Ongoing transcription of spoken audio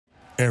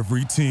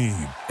Every team,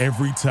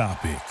 every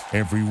topic,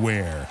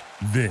 everywhere.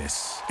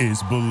 This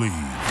is Believe.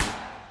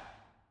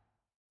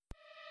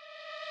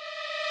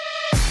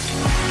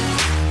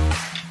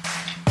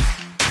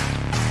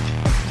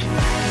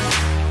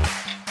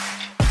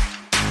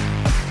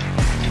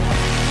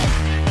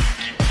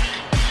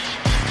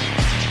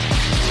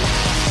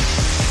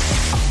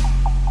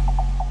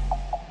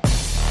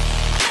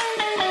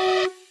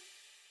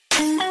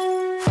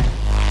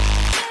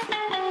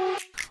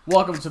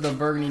 Welcome to the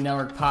Burgundy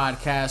Network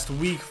Podcast,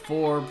 Week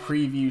 4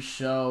 preview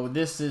show.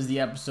 This is the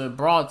episode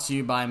brought to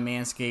you by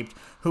Manscaped,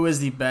 who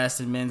is the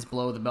best in men's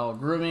below-the-belt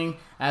grooming.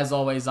 As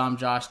always, I'm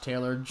Josh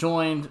Taylor,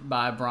 joined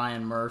by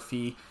Brian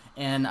Murphy.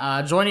 And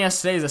joining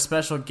us today is a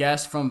special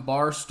guest from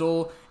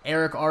Barstool,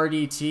 Eric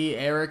RDT.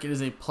 Eric, it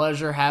is a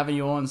pleasure having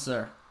you on,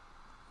 sir.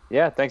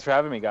 Yeah, thanks for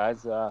having me,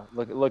 guys.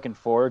 Looking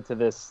forward to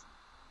this,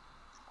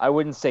 I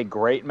wouldn't say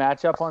great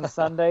matchup on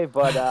Sunday,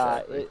 but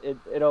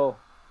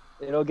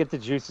It'll get the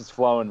juices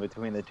flowing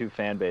between the two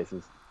fan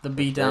bases. The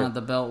beatdown at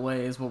the Beltway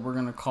is what we're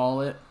going to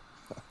call it.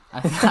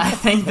 I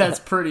think that's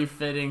pretty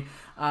fitting.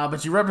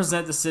 But you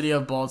represent the city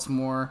of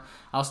Baltimore.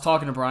 I was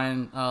talking to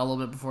Brian a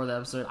little bit before the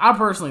episode. I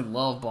personally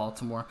love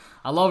Baltimore.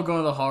 I love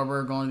going to the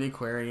harbor, going to the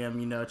aquarium,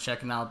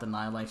 checking out the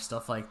nightlife,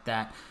 stuff like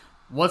that.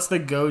 What's the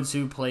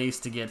go-to place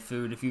to get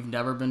food if you've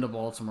never been to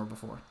Baltimore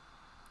before?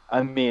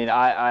 I mean,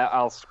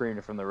 I'll scream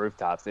it from the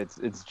rooftops.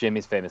 It's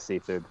Jimmy's Famous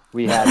Seafood.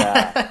 We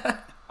had...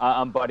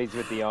 I'm buddies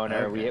with the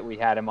owner. Okay. We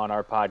had him on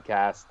our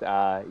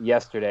podcast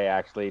yesterday,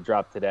 actually,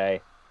 dropped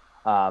today.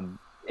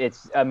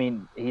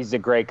 He's a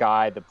great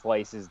guy. The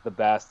place is the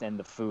best, and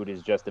the food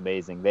is just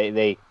amazing.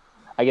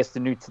 I guess the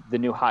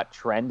new hot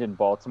trend in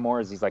Baltimore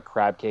is these like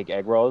crab cake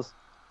egg rolls.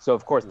 So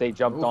of course they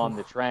jumped on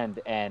the trend,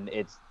 and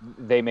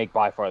they make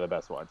by far the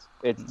best ones.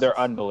 They're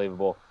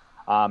unbelievable.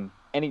 Anytime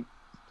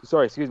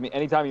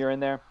you're in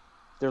there,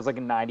 there's like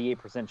a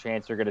 98%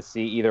 chance you're going to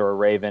see either a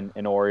Raven,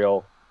 an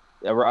Oriole,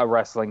 a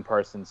wrestling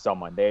person,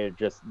 someone. They're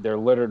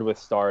littered with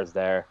stars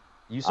there.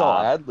 You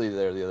saw Adley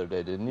there the other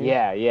day, didn't you?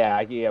 Yeah.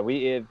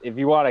 If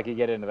you want, I could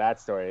get into that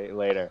story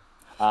later.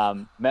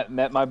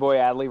 Met my boy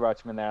Adley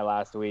Rutschman there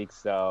last week.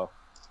 So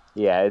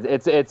yeah,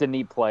 it's a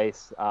neat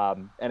place.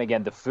 And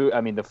again,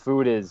 the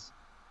food is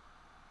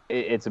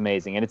it's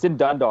amazing, and it's in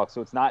Dundalk,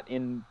 so it's not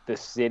in the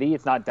city.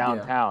 It's not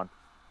downtown. Yeah.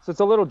 So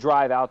it's a little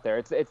drive out there.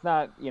 It's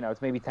not,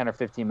 it's maybe 10 or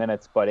 15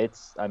 minutes, but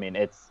it's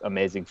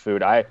amazing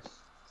food.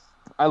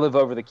 I live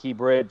over the Key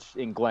Bridge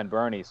in Glen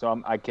Burnie,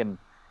 so I can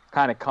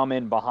kind of come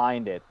in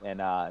behind it and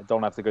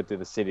don't have to go through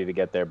the city to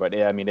get there. But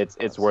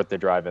it's worth the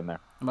drive in there.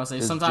 I'm about to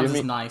say sometimes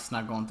it's nice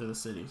not going through the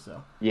city.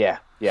 So yeah.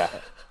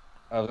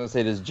 I was gonna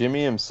say, does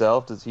Jimmy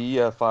himself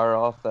fire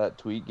off that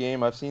tweet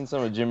game? I've seen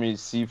some of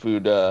Jimmy's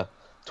seafood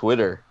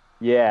Twitter.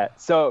 Yeah.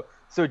 So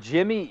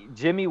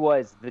Jimmy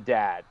was the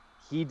dad.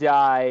 He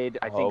died.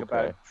 I think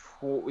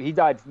he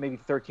died maybe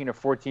 13 or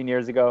 14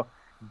 years ago.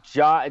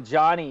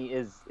 Johnny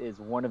is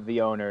one of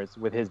the owners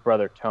with his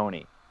brother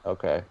Tony.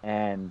 Okay.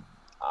 And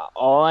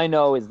all I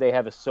know is they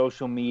have a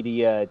social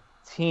media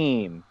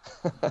team,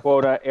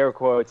 quote air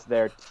quotes,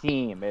 their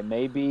team. It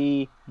may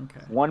be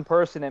one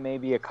person, it may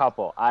be a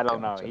couple. I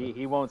don't know.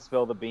 He won't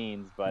spill the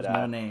beans, but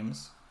no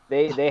names.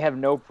 They have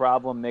no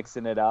problem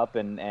mixing it up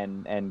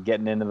and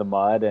getting into the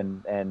mud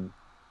and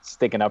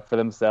sticking up for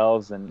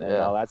themselves and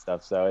all that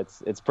stuff. So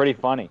it's pretty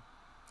funny.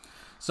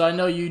 So I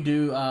know you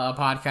do a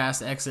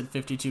podcast, Exit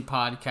 52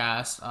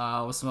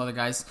 podcast, with some other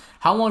guys.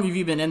 How long have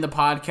you been in the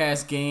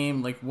podcast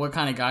game? Like, what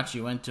kind of got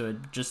you into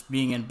it? Just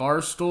being in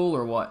Barstool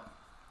or what?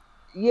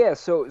 Yeah,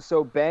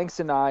 so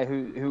Banks and I,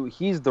 who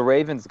he's the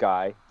Ravens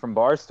guy from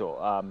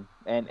Barstool,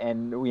 and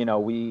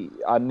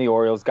I'm the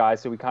Orioles guy,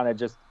 so we kind of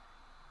just,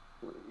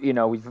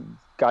 we've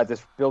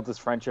built this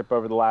friendship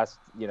over the last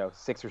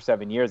 6 or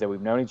 7 years that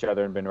we've known each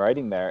other and been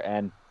writing there.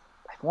 And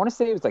I want to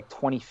say it was like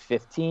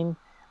 2015.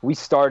 We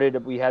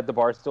had the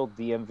Barstool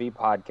DMV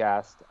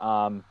podcast,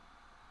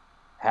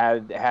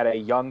 had a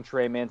young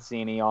Trey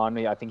Mancini on.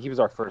 I think he was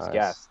our first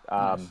guest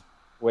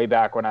way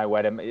back when I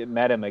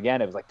met him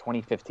again. It was like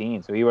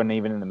 2015, so he wasn't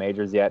even in the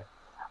majors yet.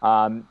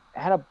 Had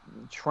a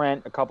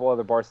Trent, a couple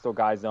other Barstool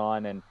guys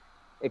on, and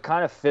it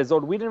kind of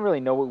fizzled. We didn't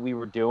really know what we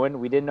were doing.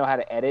 We didn't know how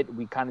to edit.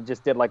 We kind of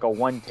just did like a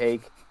one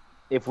take.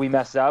 If we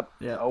mess up,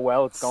 oh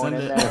well, it's going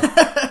in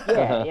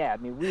there. Yeah. I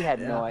mean, we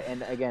had no.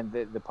 And again,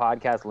 the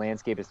podcast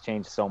landscape has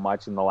changed so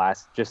much in the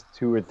last just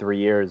 2 or 3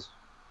 years.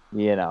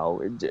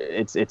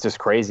 It's just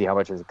crazy how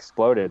much has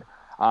exploded.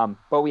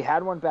 But we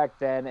had one back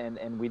then,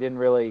 and we didn't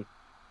really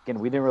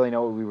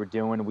know what we were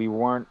doing. We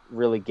weren't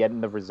really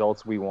getting the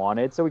results we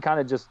wanted, so we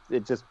kind of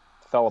it just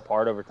fell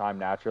apart over time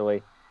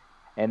naturally.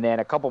 And then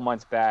a couple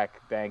months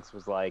back, Banks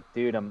was like,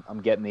 "Dude,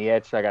 I'm getting the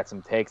itch. I got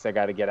some takes. I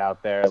got to get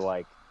out there."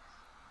 Like.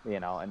 We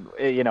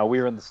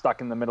were stuck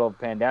in the middle of a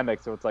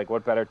pandemic, so it's like,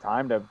 what better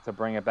time to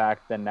bring it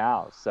back than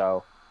now?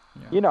 So,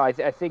 I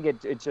think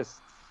it just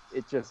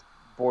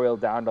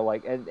boiled down to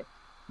like, and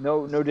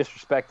no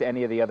disrespect to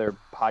any of the other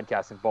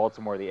podcasts in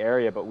Baltimore, the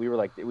area, but we were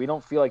like, we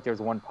don't feel like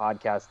there's one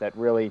podcast that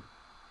really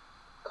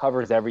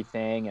covers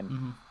everything,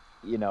 and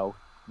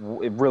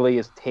it really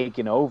is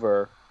taken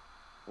over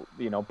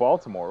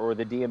Baltimore or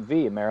the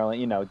DMV in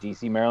Maryland,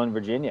 DC, Maryland,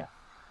 Virginia.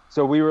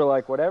 So we were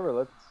like,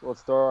 whatever,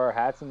 let's throw our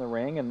hats in the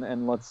ring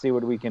and let's see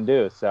what we can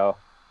do. So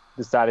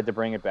decided to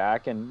bring it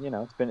back, and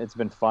it's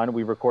been fun.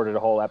 We recorded a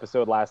whole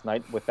episode last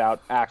night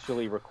without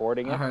actually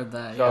recording it. I heard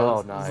that.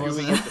 So yeah. nice.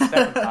 Doing it the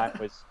second time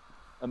was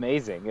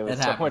amazing. It was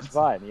so much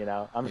fun.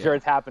 I'm sure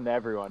it's happened to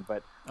everyone,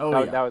 but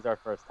that was our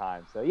first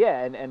time. So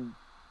yeah, and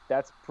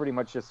that's pretty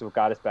much just what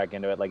got us back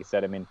into it. Like I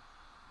said, I mean,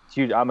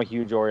 I'm a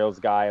huge Orioles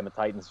guy. I'm a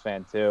Titans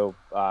fan too,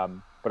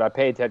 but I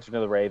pay attention to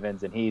the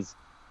Ravens, and he's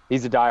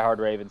a diehard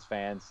Ravens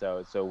fan.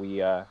 So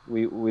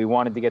we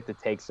wanted to get the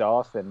takes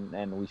off,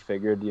 and we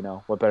figured,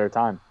 what better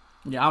time.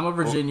 Yeah, I'm a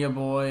Virginia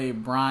boy.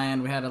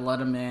 Brian, we had to let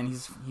him in.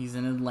 He's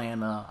in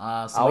Atlanta.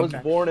 I was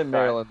born in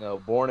Maryland,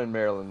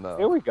 though.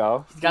 Here we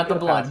go. He got the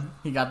blood.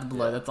 He got the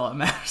blood. Yeah. That's all that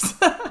matters.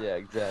 Yeah,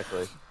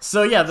 exactly.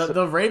 So, yeah,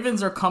 the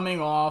Ravens are coming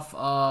off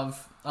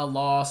of a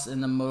loss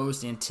in the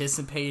most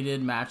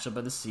anticipated matchup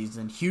of the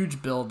season.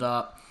 Huge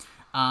build-up.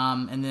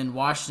 And then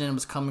Washington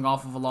was coming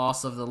off of a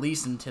loss of the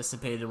least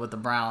anticipated with the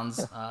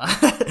Browns.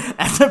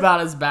 That's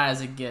about as bad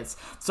as it gets.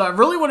 So I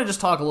really want to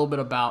just talk a little bit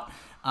about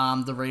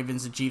the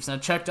Ravens and Chiefs. And I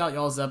checked out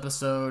y'all's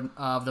episode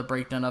of the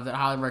breakdown of it. I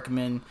highly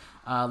recommend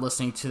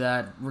listening to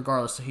that,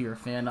 regardless of who you're a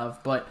fan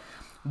of. But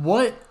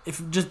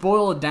if just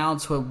boil it down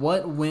to it,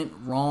 what went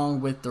wrong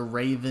with the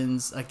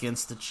Ravens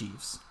against the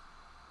Chiefs?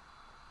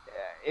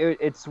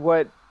 It's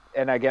what,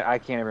 and again, I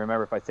can't even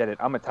remember if I said it.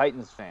 I'm a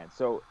Titans fan,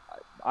 so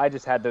I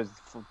just had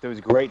those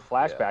great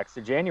flashbacks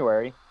to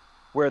January,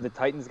 where the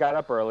Titans got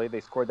up early. They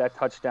scored that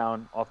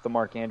touchdown off the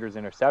Mark Andrews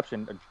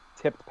interception,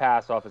 a tipped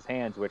pass off his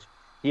hands, which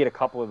he had a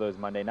couple of those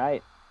Monday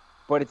night.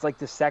 But it's like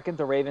the second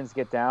the Ravens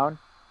get down,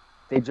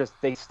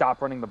 they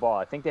stop running the ball.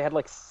 I think they had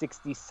like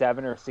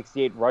 67 or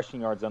 68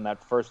 rushing yards on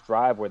that first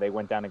drive where they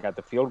went down and got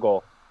the field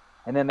goal.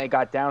 And then they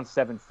got down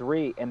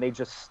 7-3, and they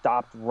just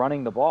stopped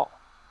running the ball.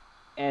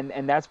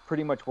 And that's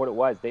pretty much what it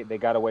was. They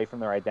got away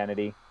from their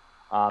identity.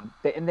 And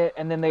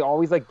then they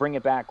always like bring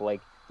it back, like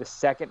the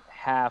second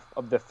half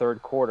of the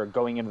third quarter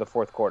going into the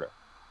fourth quarter.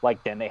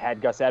 Like then they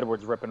had Gus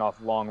Edwards ripping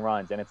off long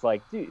runs, and it's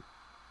like, dude,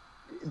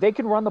 they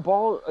can run the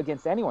ball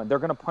against anyone. They're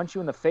gonna punch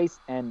you in the face,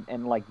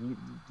 and like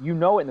you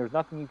know it, and there's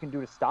nothing you can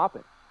do to stop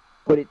it.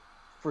 But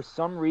for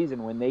some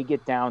reason, when they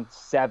get down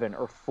 7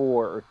 or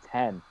 4 or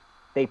 10,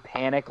 they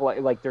panic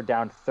like they're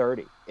down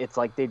 30. It's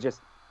like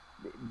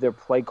their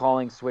play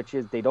calling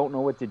switches. They don't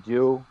know what to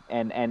do,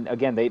 and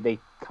again they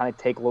kind of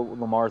take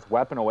Lamar's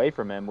weapon away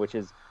from him, which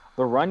is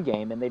the run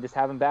game, and they just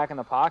have him back in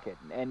the pocket,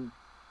 and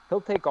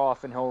he'll take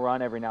off and he'll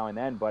run every now and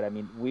then. But I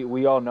mean,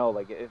 we all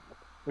know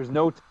there's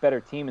no better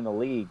team in the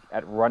league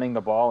at running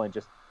the ball, and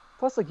just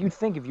plus like you'd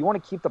think if you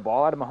want to keep the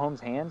ball out of Mahomes'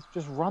 hands,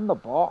 just run the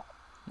ball.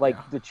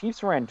 Like the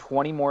Chiefs ran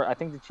 20 more. I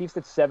think the Chiefs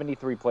had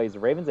 73 plays. The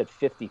Ravens had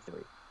 53.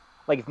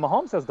 Like if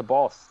Mahomes has the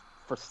ball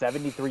for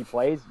 73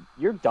 plays,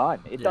 you're done.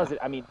 It doesn't.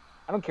 I mean,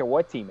 I don't care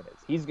what team it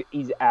is.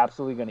 He's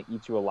absolutely going to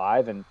eat you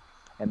alive, and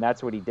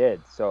that's what he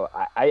did. So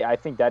I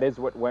think that is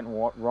what went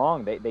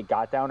wrong. They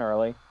got down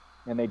early,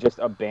 and they just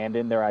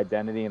abandoned their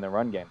identity in the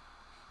run game.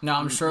 No,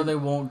 I'm sure they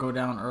won't go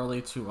down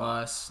early to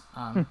us.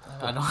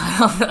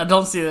 I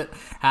don't see it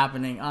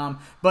happening.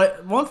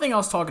 But one thing I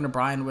was talking to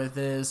Brian with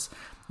is,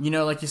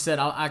 like you said,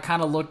 I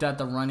kind of looked at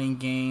the running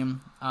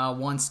game.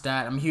 One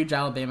stat. I'm a huge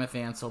Alabama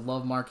fan, so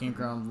love Mark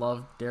Ingram,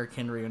 love Derrick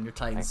Henry on your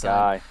Titans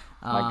side.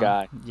 My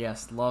guy.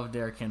 Yes, love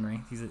Derrick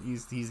Henry. He's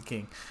a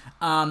king.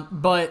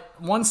 But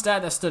one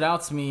stat that stood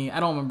out to me, I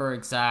don't remember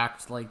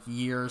exact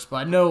years, but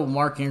I know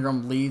Mark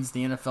Ingram leads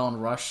the NFL in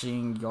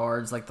rushing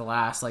yards the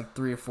last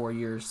 3 or 4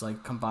 years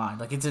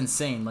combined. It's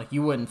insane.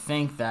 You wouldn't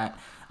think that.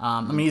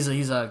 I mean,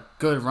 he's a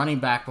good running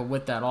back, but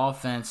with that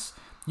offense,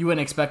 you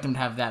wouldn't expect him to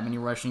have that many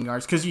rushing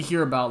yards because you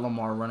hear about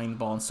Lamar running the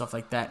ball and stuff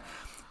like that.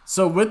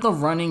 So with the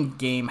running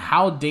game,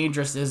 how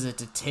dangerous is it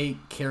to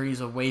take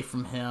carries away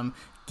from him,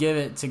 give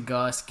it to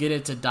Gus, get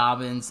it to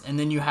Dobbins, and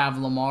then you have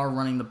Lamar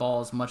running the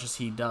ball as much as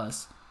he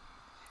does?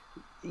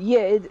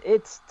 Yeah,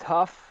 it's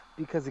tough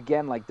because,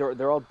 again,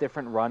 they're all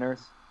different runners.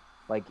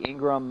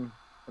 Ingram,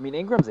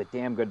 Ingram's a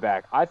damn good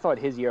back. I thought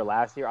his year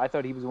last year, I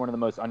thought he was one of the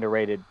most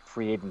underrated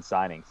free agent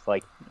signings.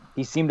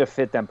 He seemed to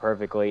fit them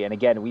perfectly. And,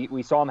 again,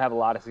 we saw him have a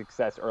lot of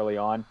success early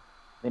on.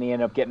 Then he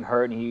ended up getting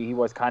hurt, and he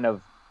was kind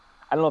of,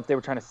 I don't know if they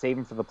were trying to save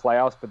him for the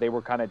playoffs, but they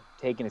were kind of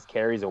taking his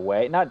carries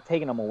away. Not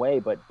taking them away,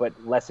 but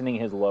lessening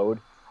his load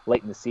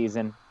late in the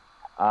season.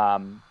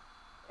 And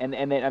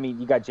then,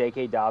 you got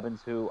J.K.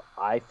 Dobbins, who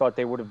I thought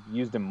they would have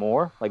used him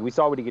more. We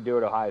saw what he could do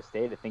at Ohio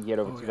State. I think he had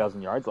over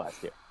 2,000 yards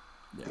last year.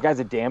 Yeah. The guy's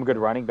a damn good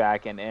running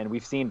back, and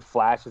we've seen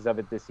flashes of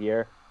it this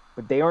year,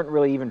 but they aren't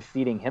really even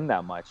feeding him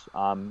that much.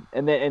 And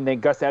then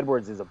Gus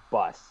Edwards is a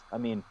bust.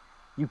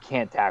 You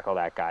can't tackle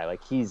that guy.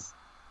 He's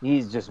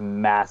just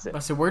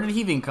massive. So where did he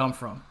even come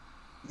from?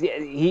 Yeah,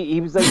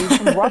 he was he's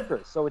from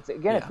Rutgers, so it's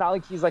not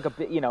like he's a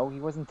bit, he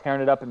wasn't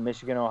tearing it up in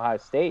Michigan or Ohio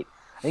State.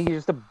 I think he's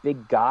just a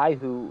big guy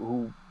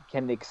who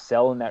can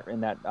excel in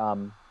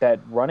that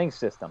running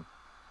system.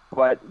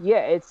 But yeah,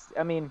 it's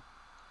kind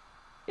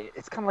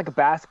of like a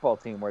basketball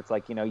team where it's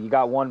you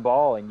got one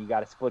ball and you got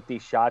to split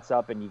these shots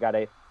up, and you got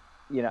to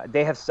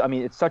they have. I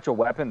mean, it's such a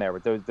weapon there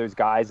with those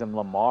guys in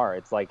Lamar.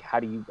 It's like how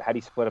do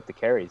you split up the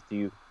carries? Do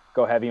you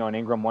go heavy on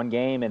Ingram one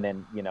game and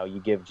then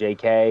you give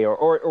J.K.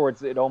 or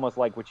it's almost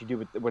like what you do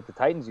with what the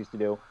Titans used to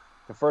do.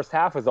 The first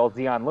half was all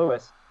Dion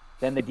Lewis.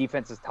 Then the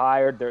defense is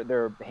tired.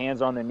 Their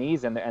hands are on their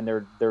knees and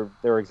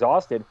they're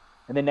exhausted.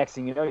 And then next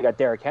thing you know, you got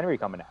Derrick Henry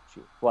coming at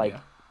you. Like,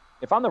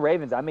 if I'm the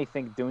Ravens, I may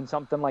think doing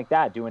something like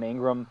that, doing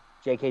Ingram,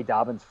 J.K.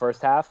 Dobbins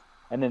first half,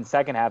 and then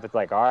second half, it's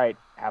like, all right,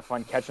 have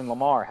fun catching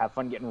Lamar, have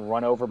fun getting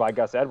run over by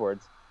Gus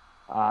Edwards.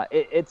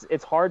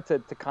 It's hard to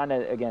kind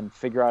of, again,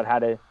 figure out how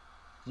to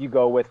you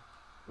go with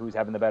who's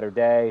having the better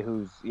day,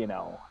 who's,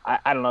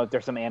 I don't know if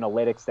there's some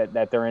analytics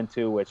that they're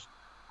into, which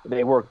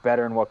they work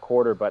better in what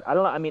quarter, but I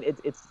don't know. I mean,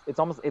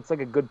 it's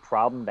like a good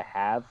problem to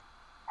have,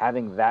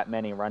 having that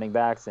many running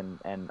backs,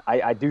 and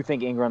I do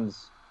think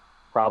Ingram's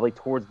probably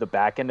towards the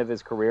back end of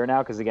his career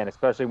now, because again,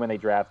 especially when they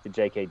drafted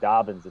J.K.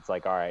 Dobbins, it's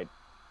like, all right,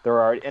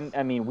 and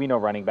I mean, we know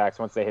running backs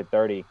once they hit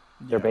 30,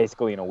 they're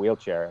basically in a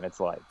wheelchair, and it's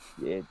like,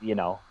 he'll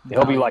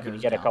be lucky to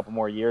get a couple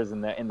more years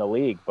in the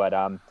league, but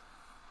I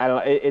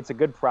don't know, it's a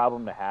good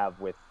problem to have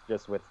with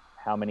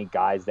how many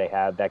guys they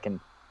have that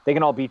they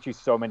can all beat you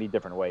so many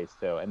different ways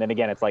too. And then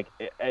again, it's like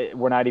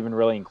we're not even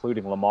really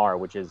including Lamar,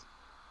 which is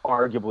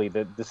arguably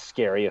the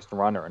scariest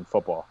runner in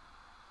football.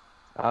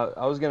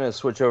 I was going to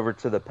switch over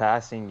to the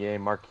passing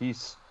game.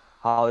 Marquise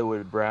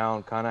Hollywood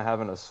Brown kind of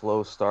having a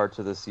slow start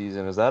to the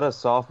season. Is that a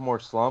sophomore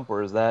slump,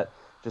 or is that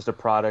just a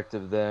product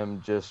of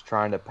them just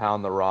trying to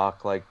pound the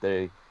rock like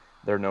they're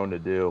known to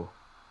do?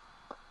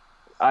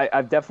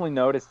 I've definitely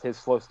noticed his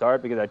slow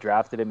start because I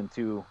drafted him in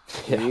two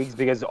leagues,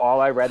 because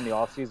all I read in the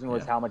offseason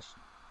was how much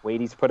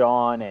weight he's put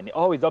on, and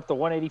he's up to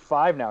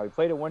 185 now. He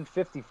played at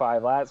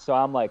 155 last, so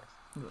I'm like,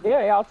 yeah,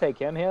 I'll take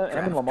him. Him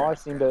and Lamar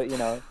seem to,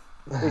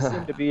 they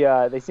seem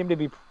to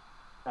be,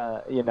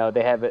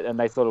 they have a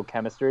nice little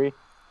chemistry,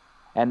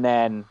 and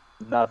then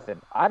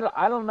nothing. I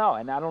don't know,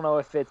 and I don't know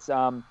if it's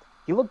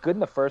he looked good in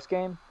the first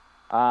game.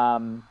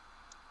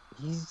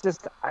 He's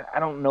just, I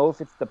don't know if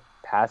it's the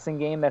passing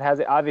game that has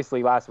it.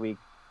 Obviously, last week,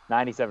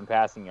 97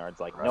 passing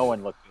yards. Like, no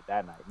one looked good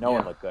that night. No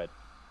one looked good.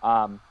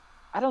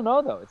 I don't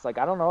know though. It's like,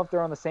 I don't know if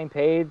they're on the same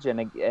page, and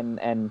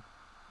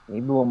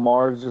maybe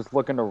Lamar's just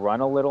looking to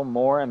run a little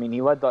more. I mean,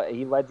 he led the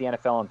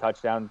NFL in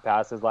touchdown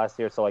passes last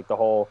year, so like the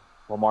whole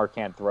Lamar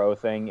can't throw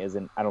thing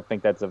isn't. I don't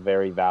think that's a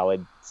very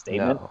valid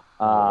statement.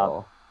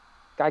 No.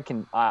 Guy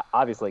can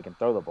obviously can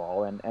throw the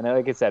ball, and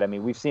like I said, I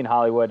mean, we've seen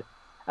Hollywood.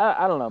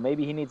 I don't know.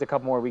 Maybe he needs a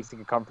couple more weeks to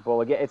get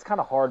comfortable. Again, it's kind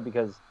of hard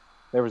because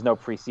there was no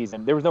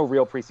preseason. There was no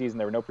real preseason.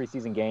 There were no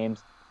preseason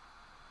games.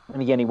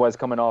 And again, he was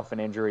coming off an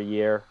injury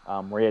year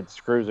where he had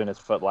screws in his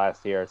foot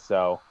last year.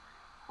 So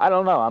I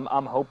don't know.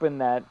 I'm hoping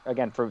that,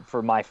 again,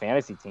 for my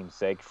fantasy team's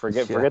sake,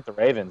 forget the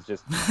Ravens.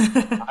 Just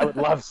I would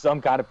love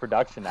some kind of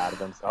production out of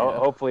him. So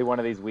hopefully one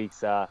of these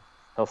weeks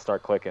he'll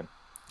start clicking.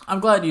 I'm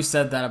glad you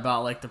said that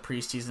about like the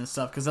preseason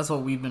stuff, because that's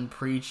what we've been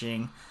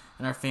preaching.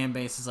 And our fan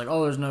base is like,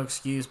 oh, there's no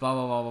excuse, blah,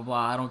 blah, blah, blah,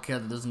 blah. I don't care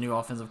that there's a new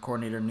offensive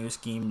coordinator, new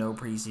scheme, no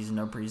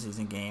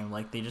preseason game.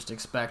 Like, they just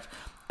expect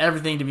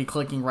everything to be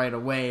clicking right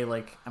away.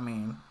 Like, I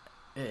mean,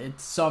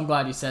 so I'm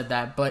glad you said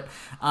that. But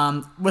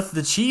with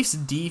the Chiefs'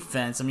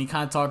 defense, I mean, you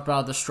kind of talked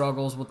about the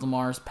struggles with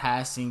Lamar's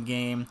passing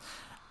game.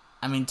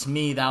 I mean, to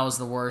me, that was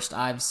the worst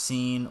I've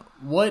seen.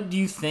 What do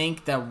you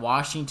think that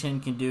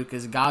Washington can do?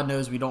 Because God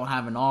knows we don't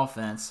have an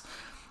offense.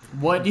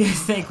 What do you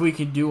think we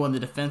can do on the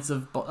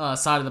defensive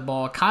side of the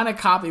ball? Kind of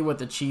copy what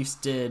the Chiefs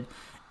did,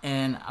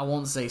 and I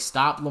won't say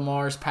stop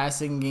Lamar's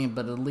passing game,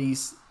 but at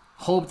least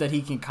hope that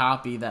he can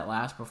copy that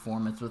last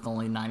performance with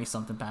only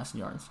 90-something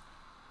passing yards.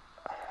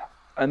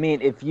 I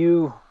mean,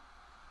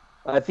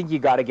 I think you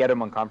got to get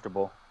him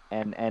uncomfortable,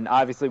 and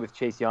obviously with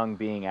Chase Young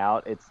being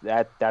out,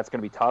 that's going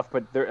to be tough.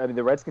 But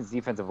the Redskins'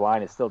 defensive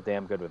line is still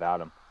damn good without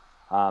him.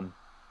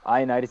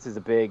 Ioannidis is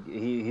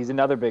he's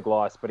another big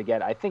loss. But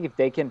again, I think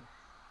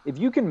if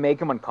you can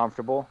make him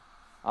uncomfortable,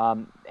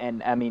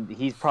 and I mean,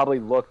 he's probably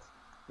looked.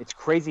 It's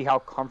crazy how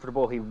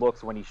comfortable he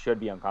looks when he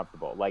should be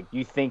uncomfortable. Like,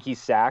 you think he's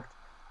sacked,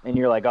 and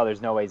you're like, oh,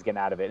 there's no way he's getting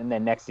out of it. And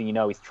then next thing you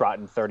know, he's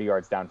trotting 30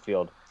 yards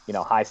downfield,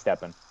 high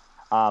stepping.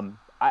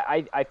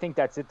 I think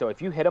that's it though. If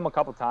you hit him a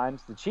couple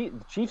times, the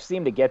Chiefs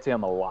seem to get to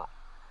him a lot.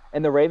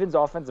 And the Ravens'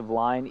 offensive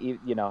line,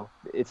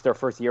 it's their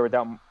first year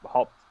without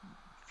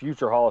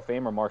future Hall of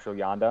Famer Marshall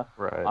Yanda.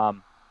 Right.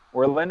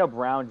 Orlando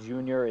Brown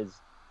Jr.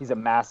 He's a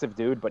massive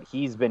dude, but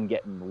he's been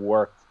getting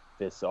worked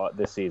this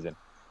season.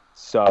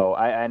 So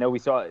I know we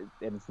saw,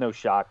 and it's no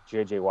shock,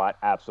 J.J. Watt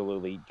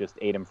absolutely just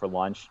ate him for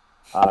lunch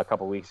a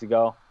couple weeks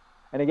ago.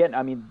 And again,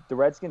 I mean, the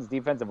Redskins'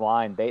 defensive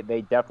line,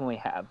 they definitely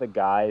have the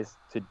guys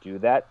to do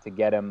that, to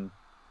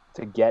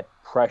get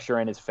pressure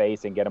in his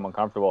face and get him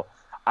uncomfortable.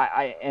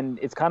 And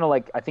it's kind of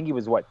like, I think he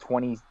was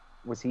 20,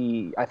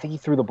 I think he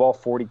threw the ball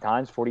 42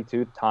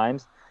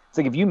 times. It's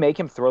like, if you make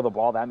him throw the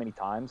ball that many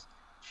times,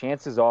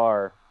 chances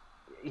are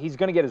he's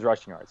going to get his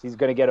rushing yards. He's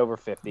going to get over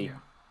 50. Yeah.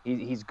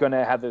 He's going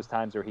to have those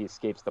times where he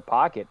escapes the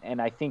pocket.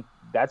 And I think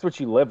that's what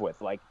you live with.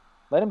 Like,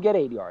 let him get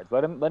 8 yards.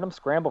 Let him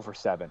scramble for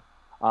 7.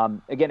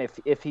 Again,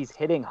 if he's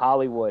hitting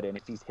Hollywood and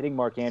if he's hitting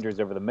Mark Andrews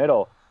over the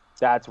middle,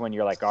 that's when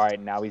you're like, all right,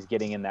 now he's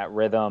getting in that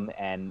rhythm,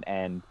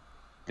 and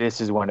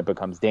this is when it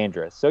becomes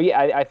dangerous. So yeah,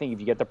 I think if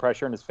you get the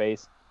pressure in his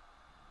face,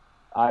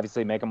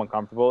 obviously make him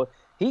uncomfortable.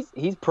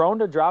 He's prone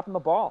to dropping the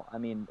ball. I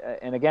mean,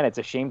 and again, it's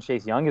a shame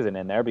Chase Young isn't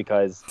in there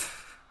because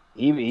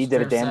he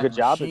did a damn good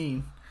job.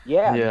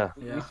 Yeah.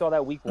 We saw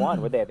that week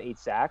 1 where they have 8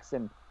 sacks,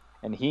 and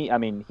he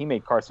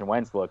made Carson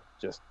Wentz look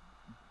just.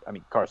 I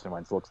mean, Carson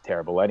Wentz looks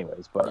terrible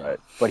anyways, but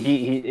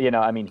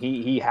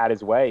he had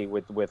his way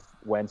with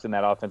Wentz in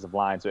that offensive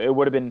line. So it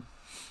would have been.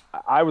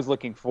 I was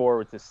looking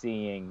forward to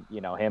seeing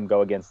him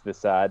go against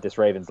this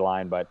Ravens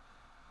line, but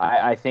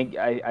I think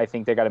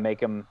they got to make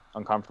him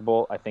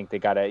uncomfortable. I think they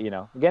got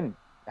to again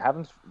have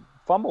him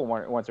fumble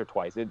once or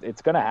twice.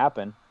 It's going to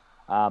happen,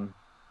 and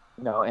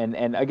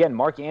again,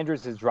 Mark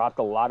Andrews has dropped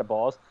a lot of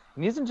balls,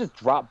 and he doesn't just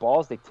drop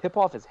balls; they tip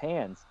off his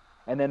hands,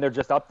 and then they're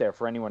just up there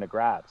for anyone to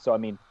grab. So I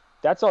mean.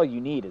 That's all you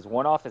need is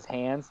one off his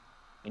hands,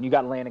 and you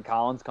got Landon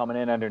Collins coming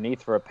in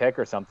underneath for a pick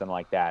or something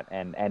like that,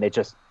 and it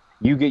just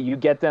you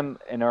get them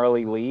an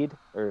early lead,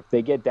 or if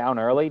they get down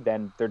early,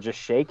 then they're just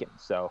shaking.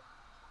 So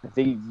if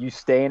you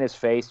stay in his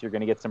face, you're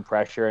going to get some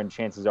pressure, and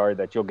chances are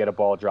that you'll get a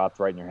ball dropped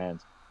right in your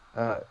hands.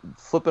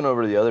 Flipping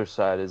over to the other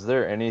side, is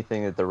there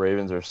anything that the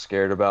Ravens are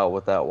scared about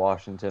with that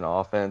Washington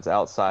offense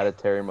outside of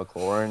Terry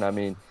McLaurin? I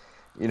mean,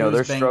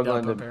 they're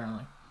struggling up,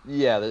 apparently.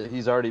 Yeah,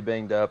 he's already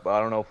banged up. I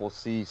don't know if we'll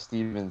see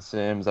Steven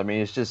Sims. I mean,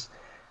 it's just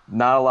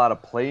not a lot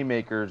of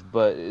playmakers,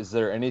 but is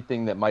there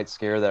anything that might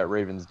scare that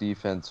Ravens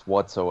defense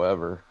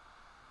whatsoever?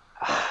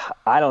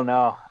 I don't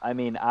know. I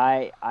mean,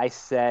 I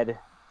said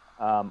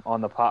on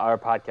our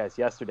podcast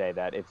yesterday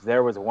that if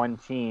there was one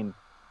team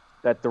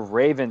that the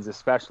Ravens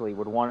especially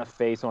would want to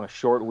face on a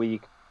short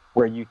week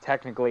where you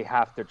technically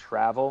have to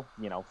travel,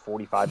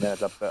 45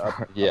 minutes up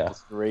the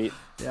street.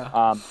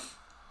 Yeah.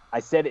 I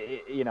said,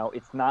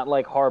 it's not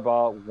like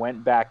Harbaugh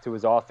went back to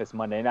his office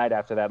Monday night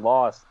after that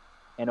loss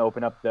and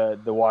opened up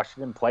the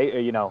Washington play,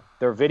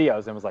 their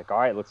videos and was like, all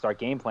right, let's start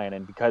game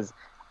planning, because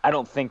I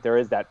don't think there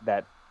is that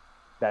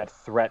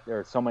threat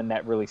or someone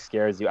that really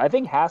scares you. I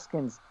think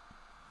Haskins,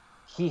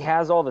 he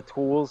has all the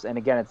tools, and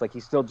again, it's like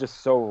he's still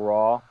just so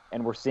raw,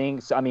 and we're seeing.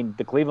 So, I mean,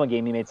 the Cleveland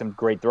game, he made some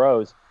great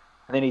throws,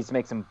 and then he's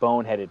made some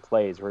boneheaded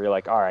plays where you're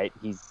like, all right,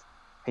 he's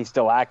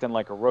still acting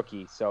like a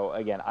rookie. So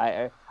again,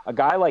 a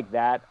guy like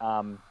that.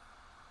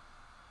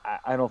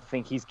 I don't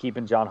think he's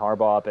keeping John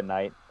Harbaugh up at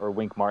night or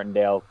Wink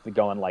Martindale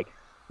going like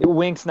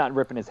Wink's not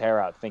ripping his hair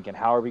out thinking,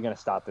 how are we going to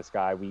stop this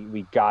guy?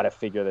 We got to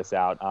figure this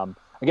out.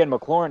 Again,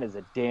 McLaurin is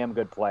a damn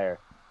good player.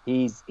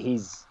 He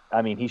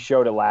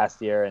showed it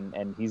last year,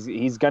 and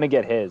he's going to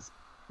get his.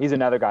 He's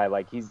another guy,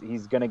 like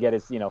he's going to get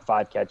his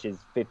 5 catches,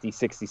 50,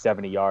 60,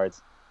 70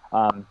 yards.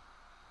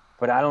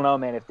 But I don't know,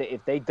 man,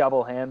 if they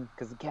double him,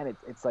 because again,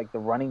 it's like the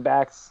running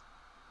backs,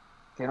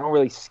 they don't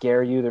really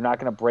scare you. They're not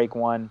going to break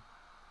one.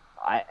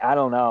 I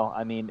don't know.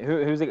 I mean,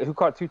 who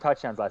caught 2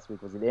 touchdowns last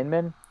week? Was it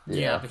Inman?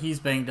 Yeah, but he's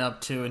banged up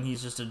too, and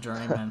he's just a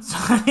journeyman.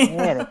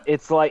 Man,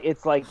 it's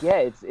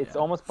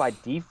almost by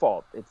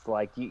default. It's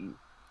like you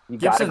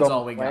got to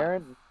go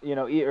McLaurin,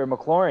 or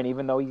McLaurin,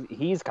 even though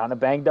he's kind of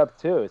banged up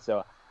too.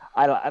 So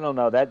I don't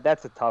know.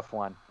 That's a tough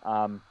one.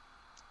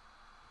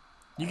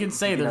 You can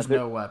say there's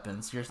no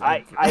weapons.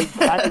 I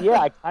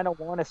kind of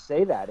want to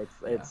say that.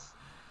 It's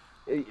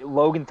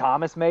Logan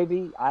Thomas,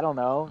 maybe. I don't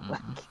know.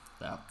 Mm-hmm.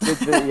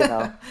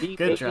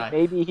 Good try.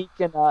 Maybe he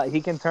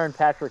can turn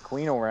Patrick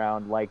Queen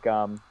around like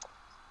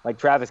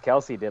Travis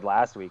Kelce did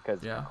last week,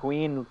 because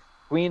Queen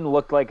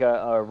looked like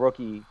a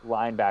rookie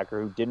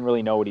linebacker who didn't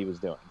really know what he was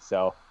doing.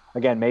 So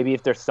again, maybe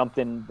if there's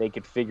something they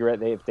could figure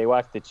out, if they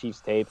watch the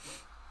Chiefs tape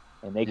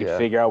and they could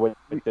figure out what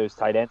those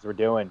tight ends were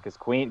doing, because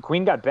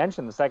Queen got benched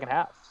in the second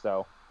half.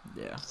 So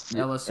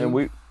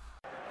LSU.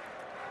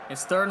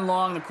 It's 3rd and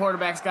long. The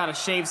quarterback's got to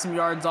shave some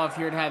yards off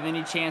here to have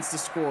any chance to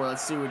score.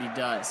 Let's see what he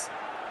does.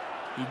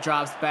 He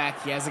drops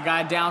back. He has a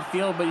guy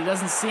downfield, but he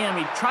doesn't see him.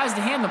 He tries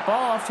to hand the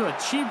ball off to a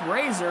cheap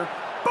razor.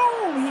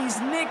 Boom!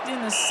 He's nicked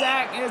in the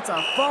sack. It's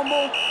a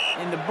fumble,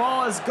 and the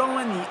ball is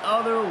going the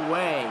other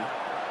way.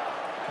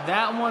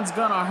 That one's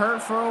going to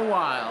hurt for a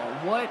while.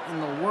 What in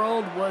the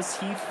world was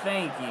he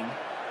thinking?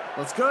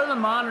 Let's go to the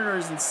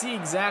monitors and see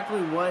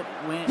exactly what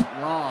went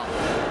wrong.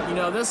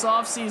 This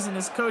offseason,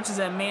 his coaches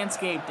at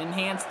Manscaped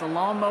enhanced the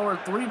Lawnmower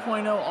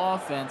 3.0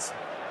 offense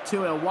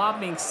to a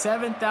whopping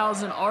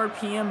 7,000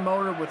 RPM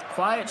motor with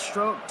quiet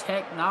stroke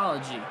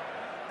technology.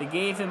 They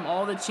gave him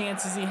all the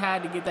chances he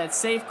had to get that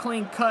safe,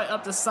 clean cut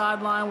up the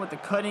sideline with the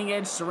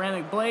cutting-edge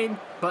ceramic blade,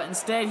 but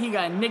instead he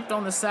got nicked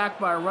on the sack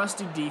by a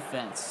rusty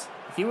defense.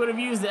 If he would have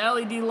used the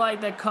LED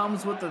light that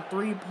comes with the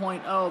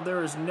 3.0,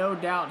 there is no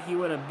doubt he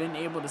would have been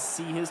able to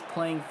see his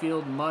playing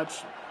field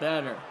much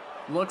better.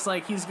 Looks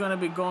like he's going to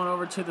be going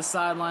over to the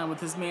sideline with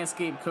his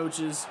Manscaped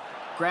coaches,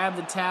 grab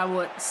the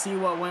tablet, see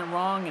what went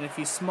wrong, and if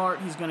he's smart,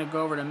 he's going to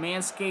go over to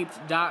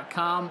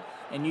manscaped.com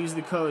and use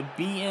the code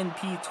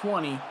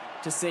BNP20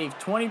 to save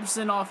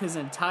 20% off his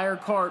entire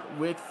cart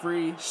with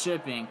free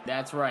shipping.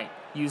 That's right.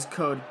 Use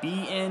code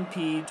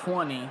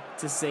BNP20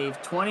 to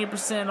save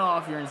 20%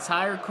 off your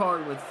entire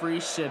cart with free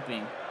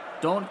shipping.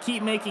 don't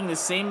keep making the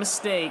same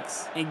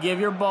mistakes and give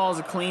your balls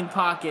a clean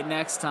pocket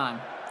next time.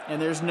 And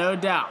there's no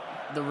doubt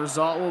the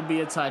result will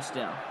be a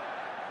touchdown.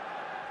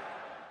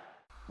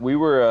 We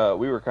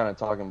were kind of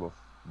talking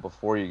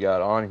before you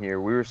got on here.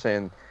 We were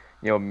saying,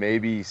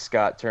 maybe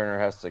Scott Turner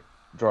has to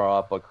draw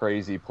up a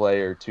crazy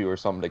play or two or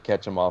something to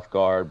catch him off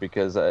guard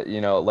because,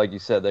 like you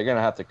said, they're going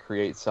to have to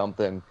create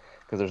something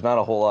because there's not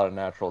a whole lot of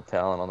natural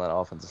talent on that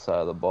offensive side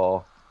of the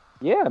ball.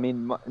 Yeah, I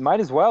mean, might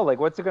as well. Like,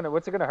 what's it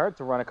gonna hurt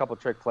to run a couple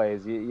trick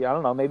plays? I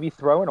don't know, maybe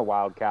throw in a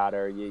wildcat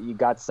or you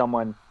got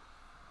someone.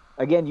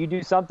 Again, you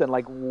do something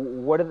like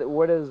what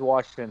does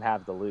Washington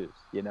have to lose?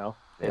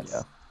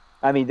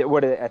 I mean,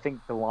 I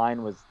think the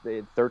line was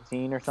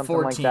 13 or something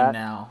like that. 14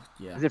 now.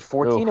 Yeah. Is it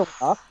 14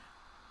 enough?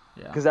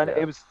 Yeah. Because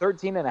it was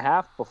 13 and a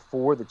half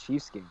before the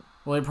Chiefs game.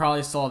 Well, they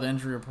probably saw the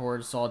injury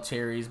report, saw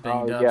Terry's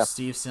banged up, yeah.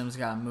 Steve Sims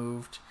got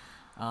moved,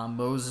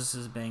 Moses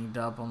is banged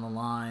up on the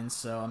line.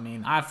 So, I'm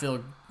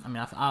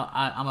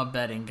a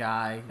betting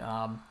guy.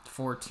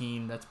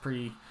 14, that's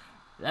pretty.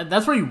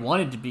 That's where you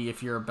wanted to be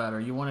if you're a bettor.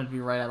 You wanted to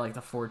be right at like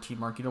the 14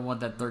 mark. You don't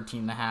want that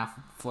 13 and a half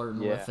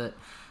flirting with it.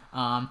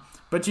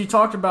 But you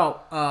talked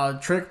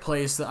about trick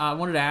plays. I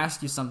wanted to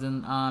ask you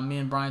something. Me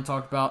and Brian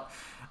talked about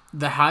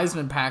the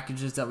Heisman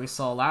packages that we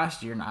saw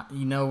last year. And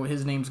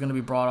his name's going to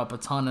be brought up a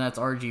ton, and that's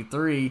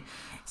RG3.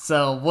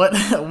 So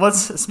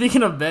what's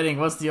speaking of betting,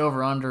 what's the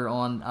over-under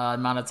on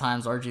amount of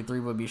times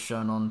RG3 would be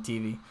shown on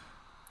TV?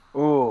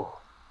 Ooh,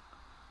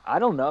 I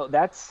don't know.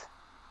 That's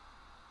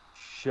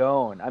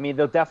shown. I mean,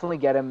 they'll definitely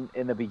get him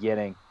in the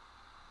beginning,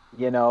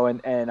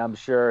 and I'm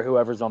sure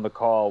whoever's on the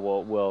call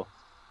will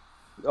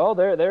oh,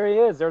 there he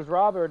is. There's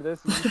Robert. You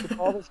should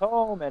call this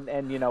home.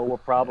 And we'll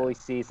probably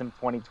see some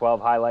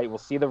 2012 highlight. We'll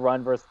see the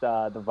run versus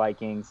the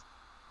Vikings.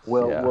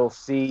 We'll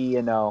see,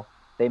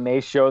 they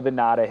may show the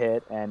Nada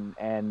hit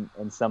and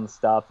some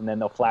stuff, and then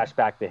they'll flash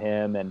back to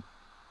him. And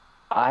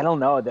I don't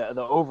know.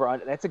 The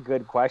over, that's a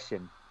good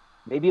question.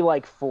 Maybe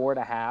like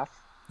 4.5.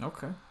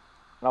 Okay. And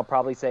I'll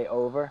probably say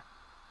over.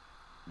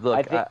 Look,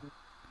 I think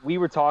we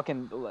were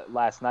talking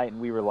last night,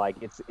 and we were like,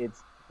 it's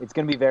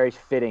going to be very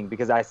fitting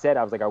because I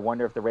was like, I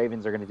wonder if the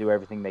Ravens are going to do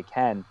everything they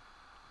can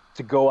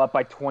to go up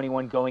by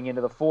 21 going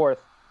into the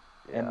fourth.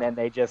 Yeah. And then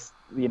they just,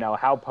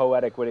 how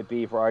poetic would it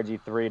be for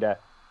RG3 to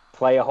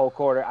play a whole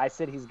quarter? I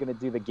said he's going to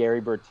do the Gary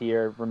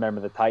Bertier,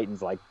 remember the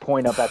Titans, like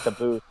point up at the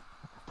booth,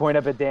 point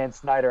up at Dan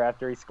Snyder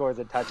after he scores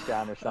a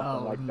touchdown or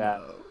something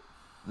that.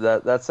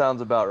 That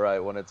sounds about right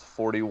when it's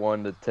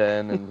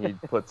 41-10 and he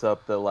puts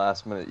up the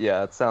last minute.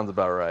 Yeah, it sounds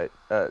about right.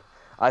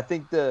 I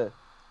think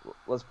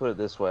let's put it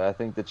this way. I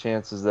think the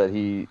chances that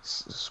he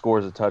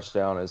scores a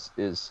touchdown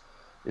is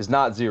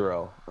not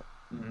zero.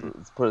 Mm-hmm.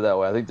 Let's put it that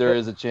way. I think there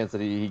is a chance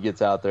that he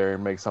gets out there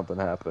and makes something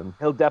happen.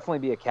 He'll definitely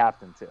be a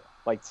captain too.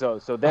 Like so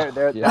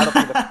there yeah.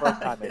 That'll be the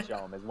first time they show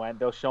him is when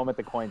they'll show him at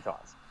the coin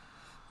toss.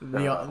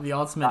 The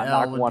ultimate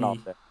L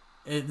would be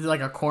it's like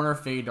a corner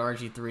fade to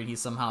RG3 and he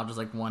somehow just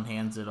like one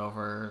hands it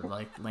over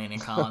like Landon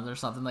Collins or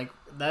something. Like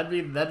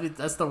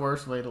that's the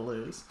worst way to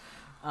lose.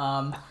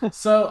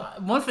 So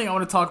one thing I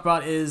want to talk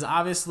about is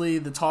obviously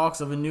the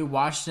talks of a new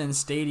Washington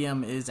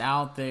stadium is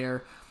out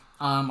there.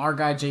 Our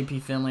guy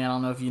JP Finley, I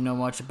don't know if you know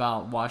much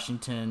about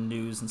Washington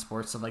news and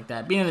sports stuff like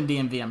that. Being in the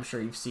DMV, I'm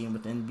sure you've seen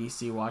with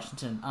NBC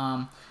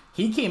Washington.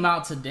 He came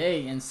out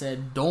today and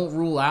said, don't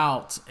rule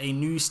out a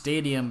new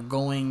stadium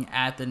going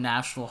at the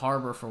National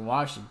Harbor for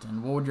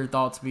Washington. What would your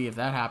thoughts be if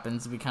that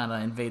happens? We kind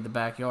of invade the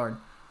backyard.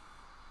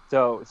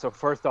 So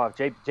first off,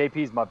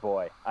 JP's my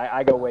boy.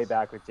 I go way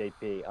back with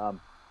JP.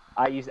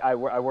 I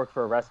worked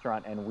for a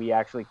restaurant and we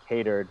actually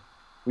catered.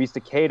 We used to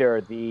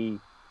cater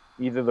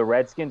either the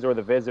Redskins or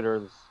the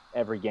visitors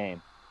every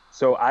game.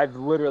 So I've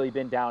literally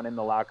been down in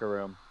the locker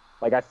room.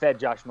 Like I fed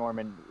Josh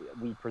Norman.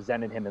 We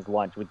presented him his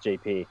lunch with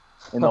JP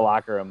in the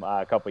locker room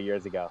a couple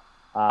years ago.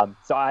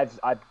 So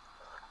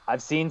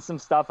I've seen some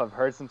stuff. I've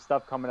heard some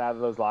stuff coming out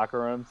of those locker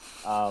rooms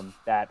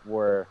that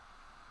were.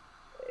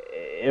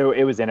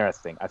 It was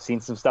interesting. I've seen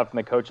some stuff in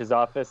the coach's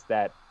office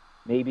that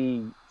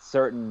maybe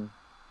certain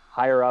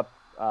higher up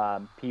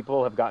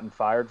people have gotten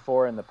fired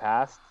for in the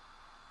past,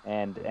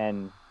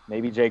 and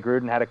maybe Jay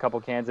Gruden had a couple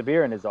cans of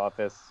beer in his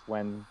office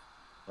when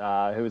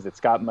who was it?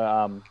 Scott.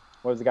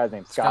 What was the guy's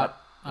name? Scott.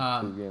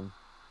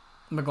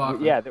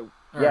 McLaughlin.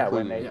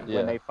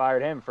 When they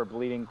fired him for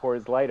bleeding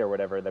Coors Light or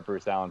whatever that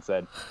Bruce Allen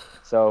said.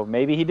 So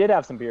maybe he did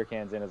have some beer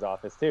cans in his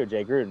office too,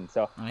 Jay Gruden.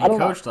 So I mean, he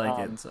coached like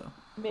it. So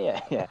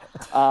yeah.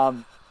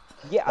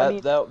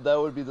 That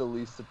would be the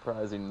least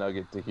surprising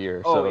nugget to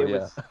hear.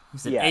 He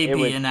said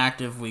AB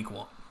inactive week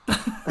 1.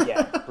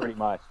 Yeah, pretty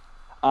much.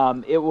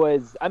 It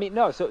was. I mean,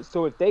 no.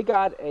 So if they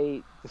got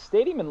the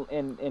stadium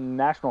in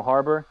National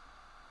Harbor,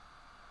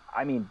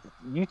 I mean,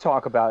 you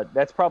talk about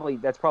that's probably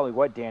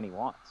what Danny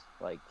wants.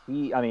 Like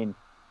you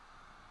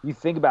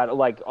think about it.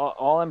 Like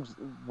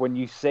when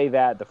you say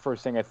that, the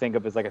first thing I think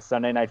of is like a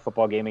Sunday night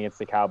football game against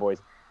the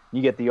Cowboys.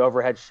 You get the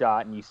overhead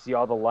shot and you see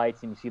all the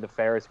lights and you see the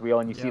Ferris wheel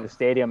and you see the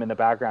stadium in the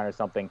background or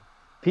something.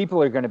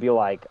 People are going to be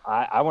like,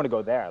 I want to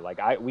go there.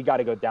 Like we got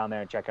to go down there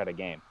and check out a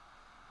game.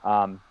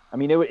 I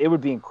mean, it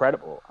would be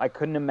incredible. I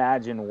couldn't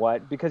imagine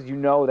because you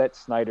know that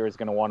Snyder is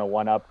going to want to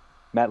one-up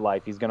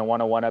MetLife. He's going to want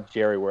to one-up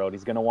Jerry World.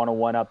 He's going to want to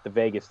one-up the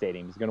Vegas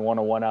Stadium. He's going to want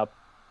to one-up,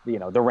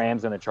 the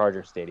Rams and the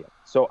Chargers Stadium.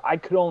 So I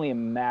could only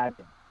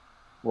imagine,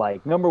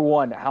 like, number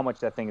one, how much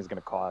that thing is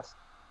going to cost.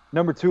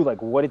 Number two,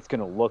 like, what it's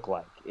going to look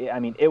like. I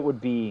mean, it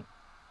would be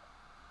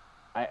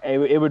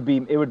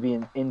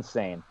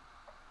insane.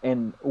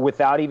 And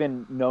without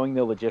even knowing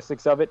the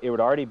logistics of it, it would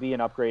already be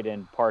an upgrade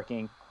in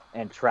parking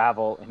and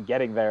travel and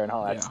getting there and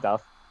all that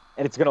stuff.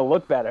 And it's going to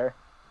look better.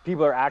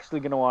 People are actually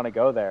going to want to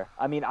go there.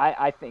 I mean,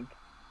 I think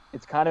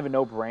it's kind of a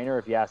no-brainer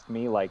if you ask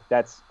me. Like,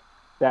 that's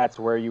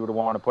where you would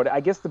want to put it. I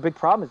guess the big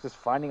problem is just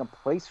finding a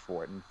place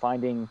for it and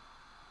finding,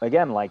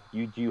 again, like,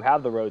 do you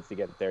have the roads to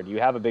get there? Do you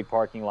have a big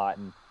parking lot?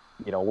 And,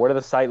 what are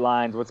the sight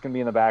lines? What's going to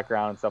be in the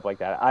background and stuff like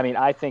that? I mean,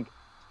 I think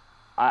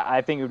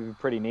it would be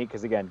pretty neat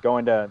because, again,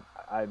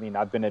 I've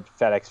been at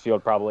FedEx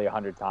Field probably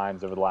 100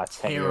 times over the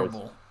last 10 years.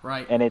 Terrible,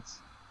 right? And it's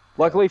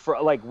luckily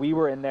we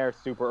were in there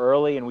super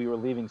early and we were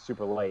leaving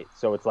super late,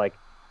 so it's like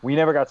we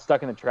never got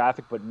stuck in the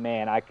traffic. But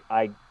man,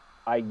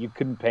 you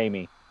couldn't pay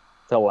me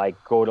to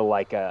like go to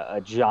like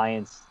a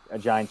Giants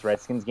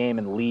Redskins game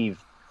and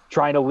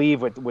trying to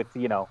leave with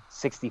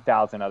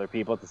 60,000 other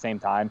people at the same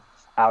time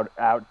out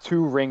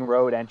 2 ring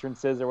road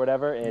entrances or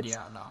whatever.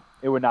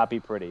 It would not be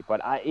pretty.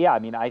 But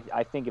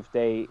I think if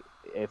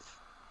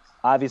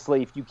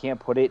you can't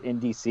put it in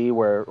DC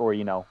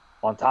or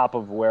on top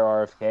of where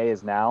RFK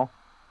is now,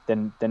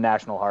 then the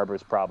National Harbor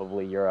is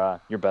probably your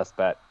best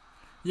bet.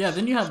 Yeah,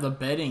 then you have the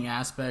betting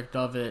aspect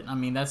of it. I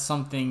mean, that's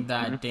something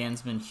that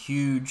Dan's been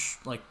huge,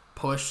 like,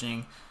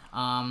 pushing.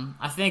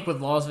 I think with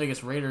Las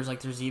Vegas Raiders,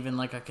 like, there's even,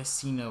 like, a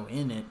casino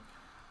in it.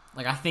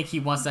 Like, I think he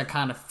wants that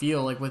kind of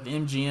feel, like, with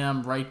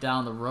MGM right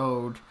down the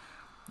road.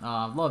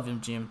 Love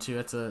MGM, too.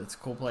 It's a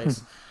cool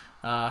place.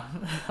 Like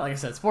I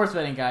said, sports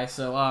betting guy.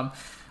 So,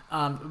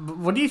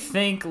 what do you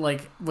think,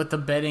 like, with the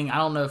betting? I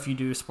don't know if you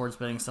do sports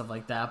betting, stuff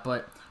like that,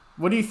 but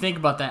what do you think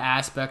about that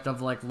aspect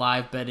of, like,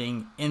 live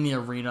betting in the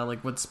arena,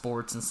 like, with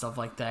sports and stuff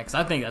like that? Because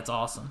I think that's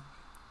awesome.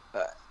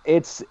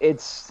 It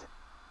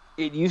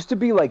used to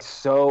be, like,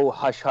 so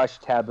hush-hush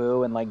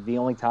taboo, and, like, the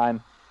only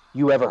time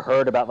you ever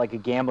heard about, like, a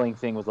gambling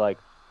thing was, like,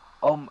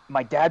 oh,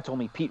 my dad told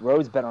me Pete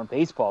Rose bet on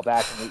baseball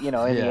back in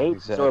the, in the 80s.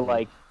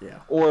 Exactly.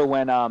 Or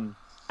when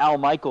Al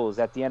Michaels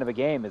at the end of a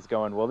game is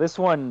going, well, this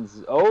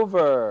one's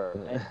over,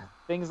 and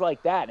things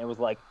like that. And it was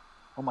like,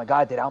 oh, my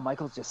God, did Al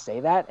Michaels just say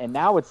that? And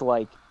now it's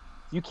like,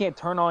 you can't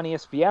turn on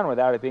ESPN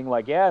without it being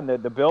like, and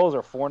the Bills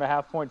are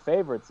 4.5-point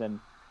favorites, and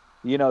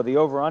the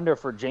over/under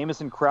for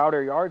Jamison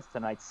Crowder yards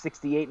tonight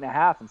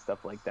 68.5 and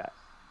stuff like that.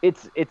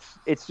 It's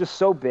just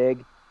so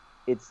big.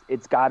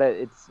 It's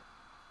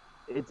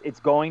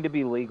going to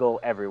be legal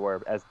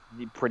everywhere as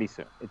pretty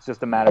soon. It's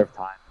just a matter of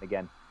time.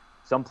 Again,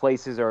 some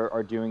places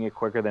are doing it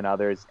quicker than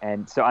others,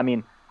 and so I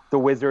mean, the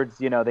Wizards,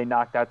 they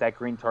knocked out that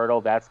green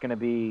turtle. That's going to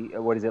be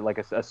like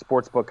a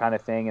sports book kind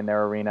of thing in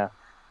their arena.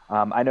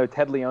 I know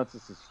Ted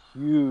Leonsis is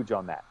huge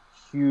on that.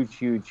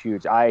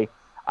 Huge.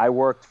 I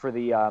worked for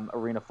the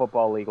Arena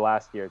Football League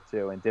last year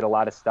too, and did a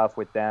lot of stuff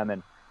with them.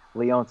 And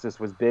Leonsis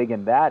was big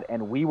in that,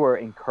 and we were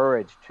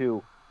encouraged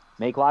to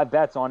make live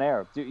bets on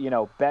air.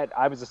 Bet.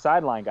 I was a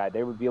sideline guy.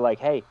 They would be like,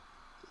 "Hey,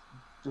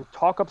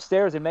 talk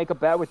upstairs and make a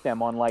bet with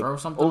them on like throw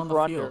something over on the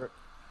under." field.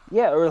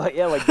 Yeah, or like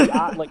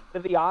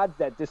the odds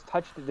that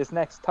this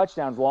next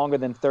touchdown's longer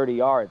than 30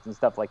 yards and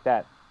stuff like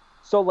that.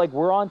 So, like,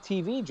 we're on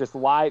TV just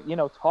live,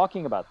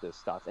 talking about this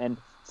stuff. And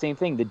same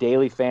thing, the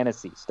daily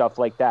fantasy, stuff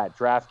like that.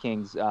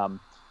 DraftKings,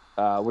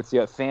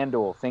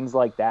 FanDuel, things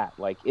like that.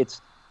 Like,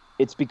 it's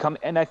become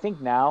 – and I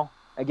think now,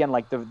 again,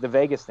 like the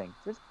Vegas thing,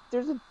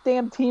 there's a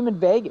damn team in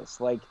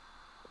Vegas. Like,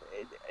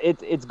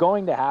 it's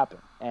going to happen.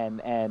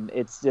 And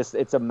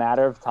it's a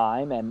matter of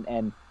time.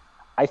 And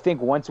I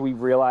think once we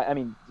realize – I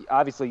mean,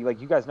 obviously,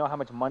 like, you guys know how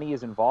much money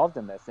is involved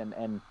in this.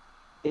 And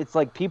it's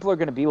like people are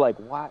going to be like,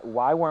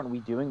 why weren't we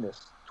doing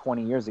this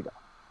 20 years ago?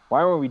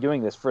 Why weren't we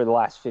doing this for the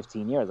last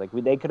 15 years? Like,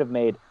 they could have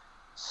made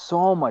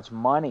so much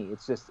money.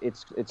 It's just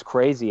it's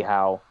crazy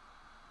how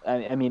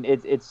I mean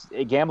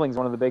gambling is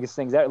one of the biggest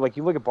things that, like,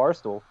 you look at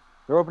Barstool,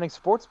 they're opening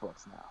sports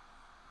books now.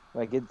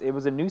 Like, it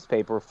was a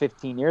newspaper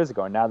 15 years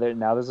ago, and now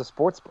there's a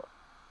sports book.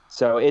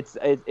 So it's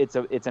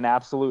an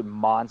absolute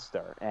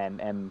monster,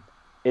 and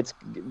it's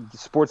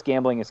sports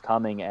gambling is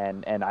coming,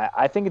 and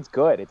I think it's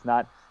good. It's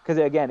not, because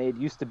again, it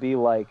used to be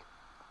like,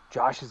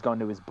 Josh is going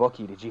to his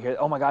bookie. Did you hear?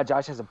 Oh my God,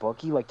 Josh has a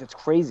bookie? Like, that's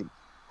crazy.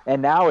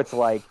 And now it's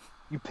like,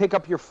 you pick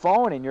up your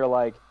phone and you're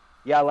like,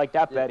 yeah, I like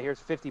that bet. Here's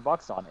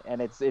 $50 on it.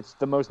 And it's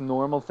the most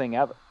normal thing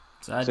ever.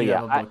 So I do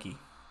have a bookie.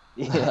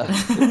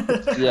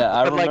 Yeah,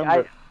 I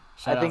remember.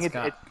 I think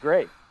it's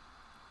great.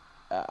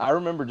 I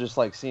remember just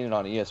like seeing it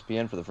on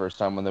ESPN for the first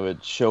time when they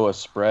would show a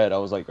spread. I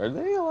was like, are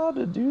they allowed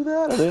to do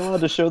that? Are they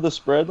allowed to show the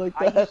spread like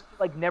that? I used to,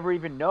 like, never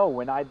even know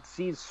when I'd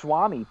see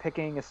Swami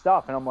picking his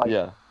stuff, and I'm like,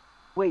 yeah.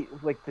 Wait,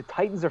 like, the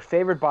Titans are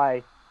favored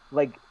by,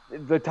 like,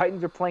 the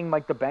Titans are playing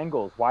like the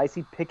Bengals. Why is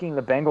he picking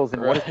the Bengals?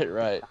 And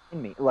right.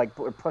 Me? Like,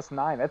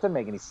 +9? That doesn't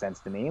make any sense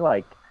to me.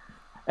 Like,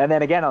 And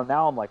then again,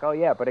 now I'm like, oh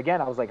yeah, but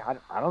again, I was like,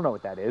 I don't know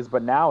what that is.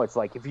 But now it's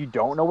like, if you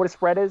don't know what a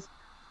spread is,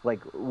 like,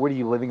 what are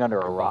you living under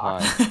a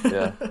rock?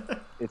 Yeah.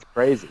 It's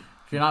crazy.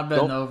 If you're not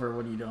betting over,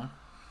 what are you doing?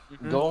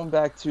 Going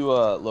back to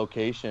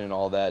location and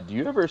all that, do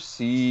you ever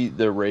see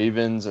the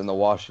Ravens and the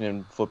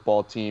Washington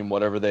football team,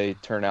 whatever they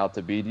turn out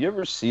to be, do you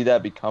ever see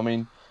that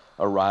becoming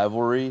a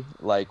rivalry,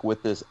 like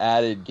with this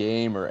added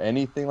game or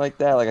anything like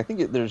that? Like, I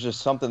think there's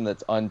just something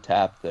that's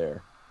untapped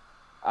there.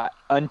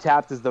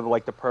 Untapped is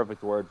the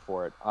perfect word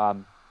for it.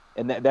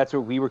 And that's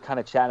what we were kind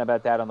of chatting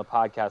about that on the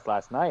podcast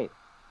last night.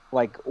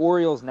 Like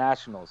Orioles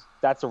Nationals,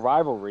 that's a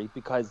rivalry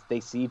because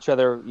they see each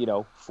other,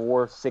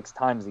 4-6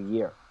 times a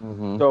year.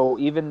 Mm-hmm. So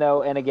even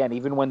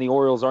when the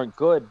Orioles aren't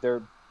good,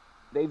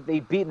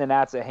 they've beaten the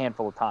Nats a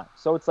handful of times.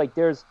 So it's like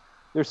there's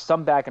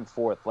some back and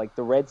forth. Like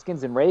the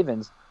Redskins and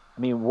Ravens,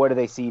 I mean, what do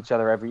they see each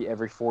other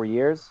every 4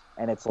 years?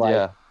 And it's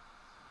like,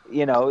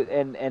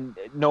 and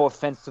no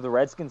offense to the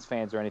Redskins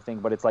fans or anything,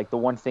 but it's like the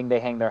one thing they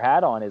hang their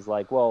hat on is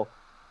like, well,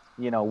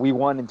 we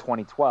won in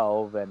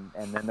 2012, and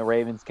then the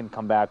Ravens can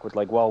come back with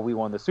like, well, we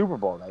won the Super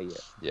Bowl that year.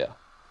 Yeah.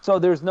 So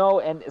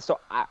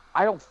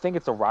I don't think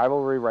it's a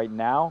rivalry right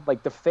now.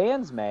 Like the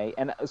fans may,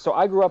 and so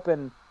I grew up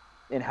in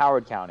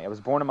Howard County. I was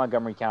born in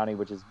Montgomery County,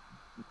 which is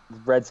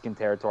Redskin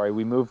territory.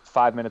 We moved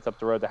 5 minutes up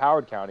the road to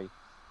Howard County,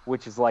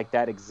 which is like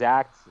that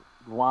exact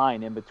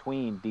line in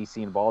between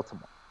DC and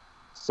Baltimore.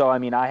 So I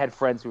mean, I had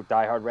friends who were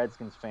diehard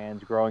Redskins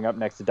fans growing up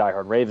next to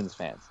diehard Ravens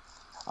fans.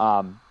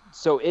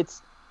 So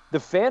it's. The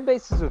fan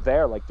bases are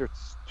there. Like,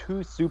 there's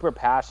two super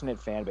passionate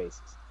fan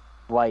bases.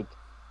 Like,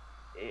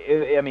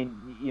 I mean,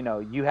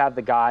 you have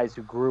the guys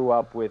who grew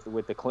up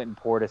with the Clinton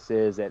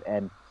Portises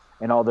and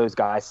all those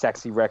guys,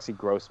 Sexy Rexy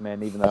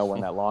Grossman, even though I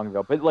wasn't that long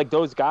ago. But, like,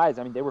 those guys,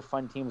 I mean, they were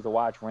fun teams to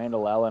watch,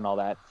 Randall Ella and all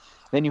that.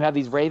 Then you have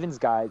these Ravens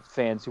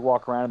fans who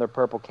walk around in their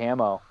purple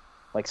camo,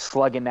 like,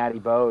 slugging Natty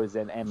Bowes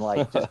and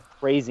like, just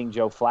praising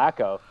Joe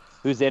Flacco,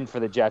 who's in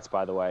for the Jets,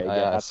 by the way.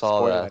 I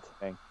saw that.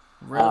 Thing.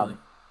 Really?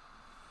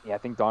 Yeah, I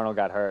think Darnold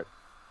got hurt.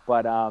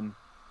 But, I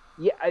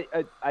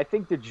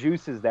think the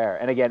juice is there.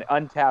 And, again,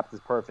 untapped is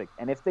perfect.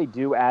 And if they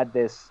do add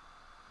this,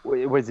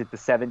 was it the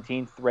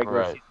 17th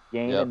regular season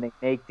game? Yep. And they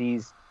make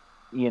these,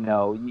 you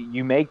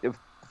make the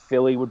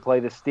Philly would play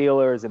the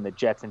Steelers and the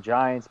Jets and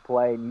Giants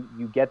play. And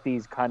you get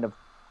these kind of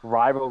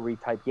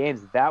rivalry-type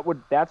games.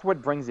 That's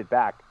what brings it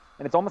back.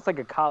 And it's almost like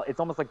it's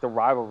almost like the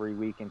rivalry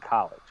week in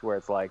college where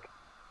it's like,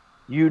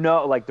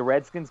 like the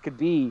Redskins could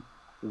be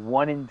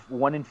 1 in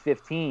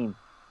 15,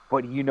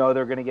 but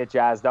they're going to get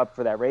jazzed up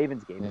for that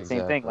Ravens game. Exactly.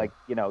 Same thing, like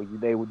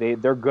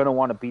they're going to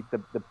want to beat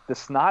the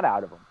snot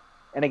out of them.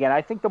 And again,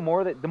 I think the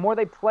more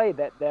they play,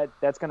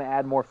 that's going to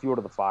add more fuel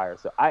to the fire.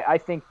 So I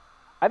think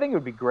it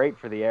would be great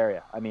for the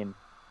area. I mean,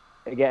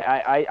 again,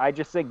 I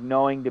just think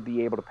knowing to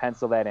be able to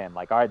pencil that in,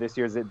 like, all right, this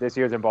year's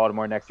in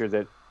Baltimore, next year's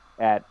at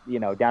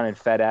down in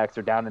FedEx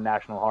or down in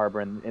National Harbor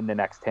in the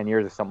next 10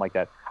 years or something like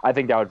that. I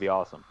think that would be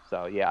awesome.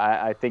 So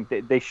yeah, I think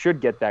that they should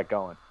get that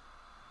going.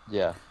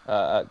 Yeah,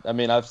 I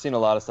mean, I've seen a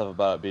lot of stuff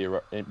about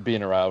it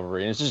being a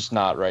rivalry, and it's just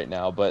not right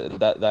now. But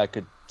that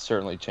could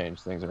certainly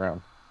change things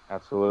around.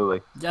 Absolutely.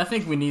 Yeah, I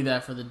think we need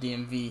that for the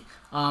DMV.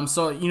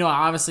 So I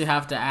obviously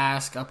have to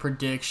ask a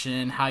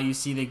prediction, how you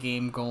see the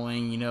game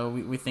going.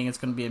 We think it's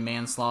going to be a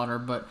manslaughter,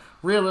 but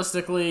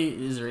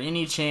realistically, is there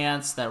any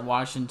chance that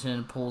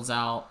Washington pulls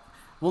out?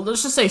 Well,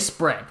 let's just say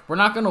spread. We're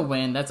not going to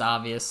win. That's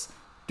obvious.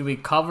 Do we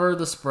cover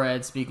the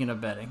spread? Speaking of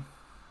betting,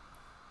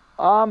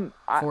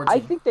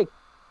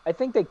 I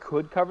think they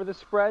could cover the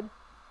spread.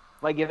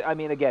 Like, if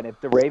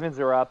the Ravens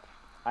are up,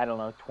 I don't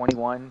know,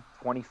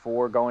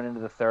 21-24 going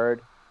into the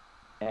third,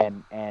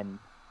 and I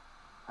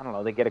don't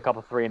know, they get a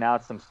couple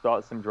 3-and-outs,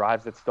 some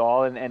drives that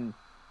stall, and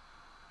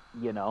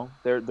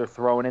they're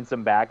throwing in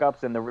some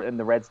backups, and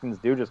the Redskins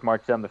do just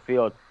march down the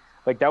field.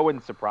 Like, that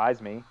wouldn't surprise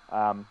me.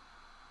 I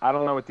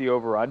don't know what the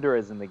over/under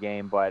is in the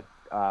game, but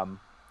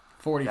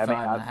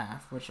 45.5,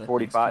 which I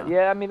 45.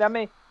 Yeah, I mean, that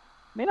may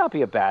not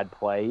be a bad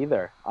play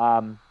either.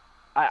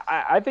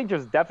 I think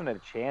there's definitely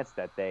a chance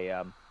that they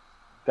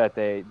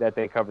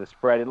cover the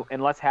spread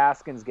unless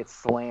Haskins gets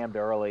slammed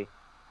early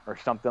or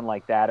something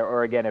like that,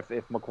 or again if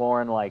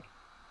McLaurin, like,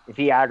 if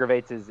he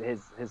aggravates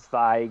his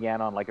thigh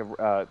again on like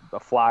a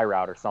fly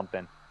route or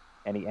something,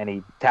 and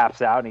he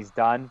taps out and he's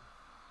done,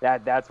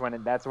 that's when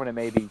it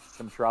may be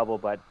some trouble.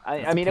 But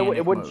I mean,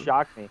 it wouldn't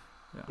shock me.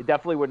 Yeah. It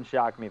definitely wouldn't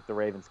shock me if the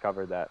Ravens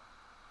covered that,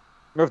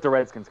 or if the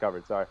Redskins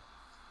covered. Sorry.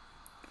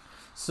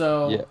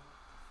 So, yeah.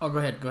 Oh, go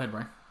ahead,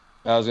 Brian.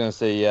 I was gonna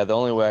say, yeah, the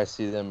only way I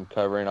see them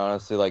covering,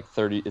 honestly,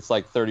 it's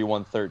like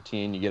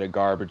 31-13. You get a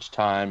garbage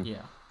time.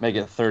 Yeah. Make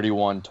it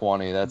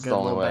 31-20. That's the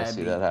only way I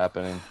see that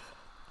happening.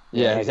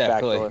 Yeah,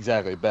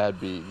 exactly.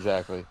 Bad beat,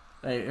 exactly.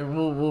 Hey,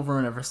 we'll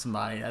ruin it for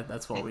somebody.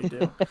 That's what we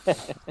do.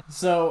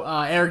 So,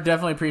 Eric,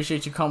 definitely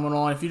appreciate you coming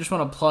on. If you just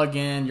want to plug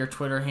in your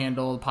Twitter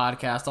handle, the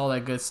podcast, all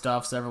that good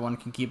stuff, so everyone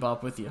can keep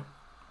up with you.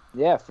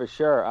 Yeah, for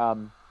sure.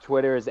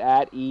 Twitter is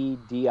at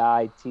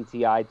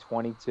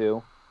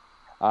EDITTI22.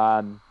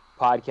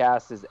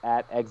 Podcast is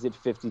at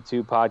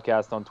Exit52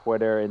 Podcast on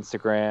Twitter,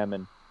 Instagram,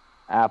 and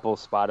Apple,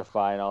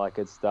 Spotify, and all that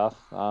good stuff.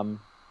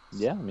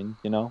 yeah, I mean,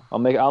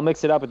 I'll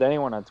mix it up with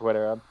anyone on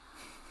Twitter.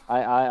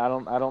 I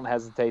don't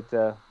hesitate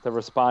to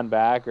respond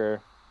back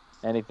or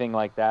anything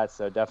like that.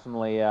 So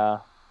definitely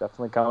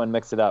come and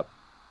mix it up.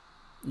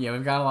 Yeah,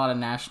 we've got a lot of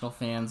national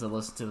fans that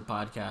listen to the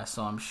podcast,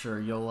 so I'm sure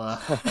you'll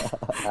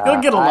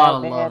get a lot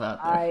of love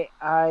out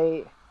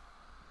there.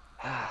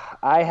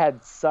 I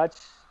had such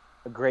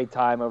a great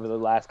time over the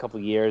last couple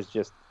of years,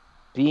 just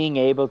being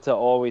able to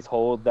always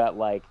hold that,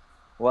 like,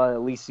 well,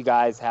 at least you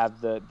guys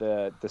have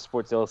the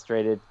Sports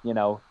Illustrated,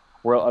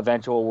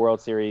 eventual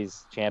World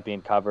Series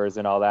champion covers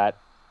and all that,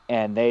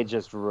 and they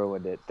just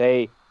ruined it.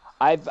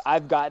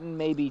 I've gotten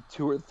maybe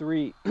two or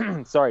three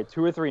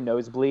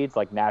nosebleeds,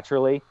 like,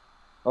 naturally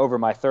over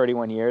my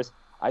 31 years.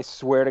 I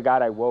swear to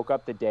God, I woke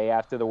up the day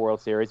after the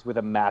World Series with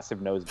a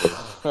massive nosebleed.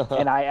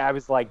 And I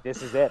was like,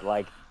 this is it.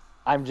 Like,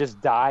 I'm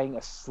just dying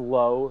a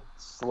slow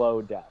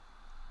death.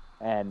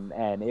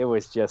 And it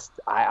was just,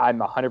 I'm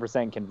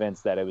 100%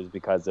 convinced that it was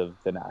because of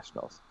the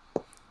Nationals.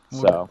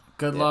 So well,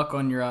 good luck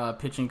on your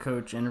pitching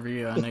coach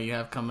interview. I know you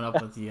have coming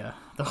up with the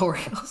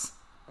Orioles.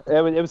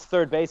 It was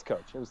third base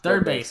coach. It was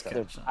third base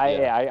coach.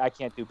 I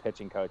can't do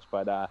pitching coach,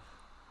 but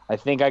I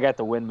think I got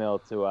the windmill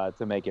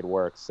to make it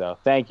work. So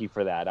thank you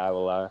for that. I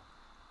will,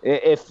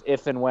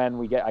 if and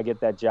when I get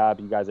that job,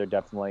 you guys are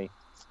definitely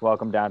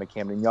welcome down to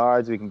Camden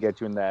Yards. We can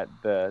get you in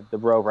the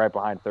row right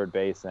behind third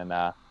base, and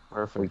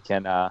perfect.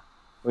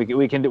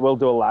 We'll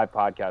do a live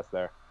podcast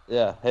there.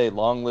 Yeah. Hey,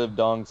 long live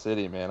Dong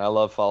City, man. I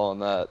love following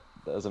that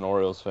as an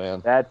Orioles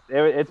fan.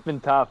 It's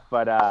been tough,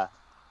 but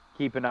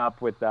keeping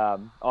up with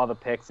all the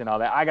picks and all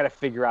that, I got to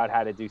figure out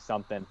how to do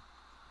something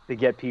to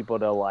get people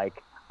to,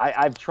 like.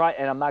 I've tried,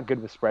 and I'm not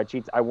good with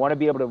spreadsheets. I want to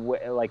be able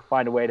to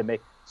find a way to make.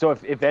 So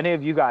if any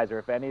of you guys or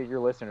if any of your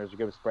listeners are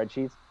good with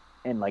spreadsheets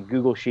and like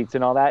Google Sheets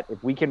and all that,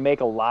 if we can make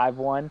a live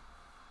one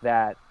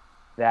that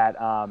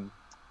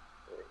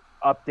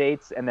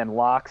updates and then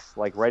locks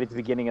like right at the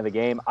beginning of the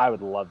game, I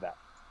would love that.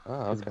 Oh,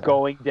 okay. It's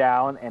going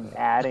down and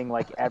adding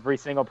like every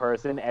single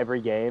person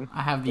every game.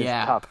 I have the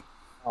app. Tough.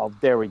 Oh,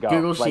 there we go.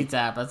 Google Sheets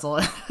app. That's all.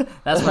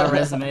 That's my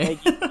resume.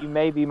 You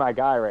may be my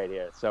guy right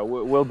here. So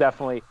we'll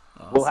definitely.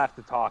 Awesome. We'll have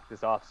to talk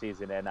this off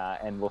season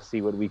and we'll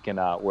see what we can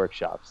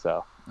workshop.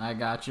 So I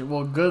got you.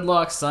 Well, good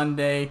luck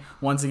Sunday.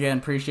 Once again,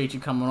 appreciate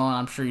you coming on.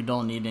 I'm sure you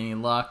don't need any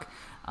luck.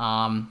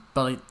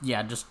 But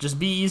yeah, just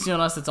be easy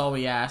on us. That's all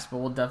we ask. But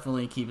we'll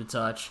definitely keep in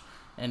touch.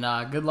 And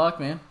good luck,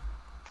 man.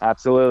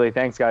 Absolutely.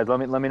 Thanks, guys. Let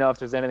me know if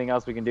there's anything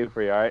else we can do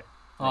for you. All right.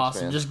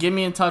 Awesome. Thanks, just get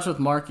me in touch with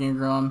Mark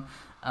Ingram.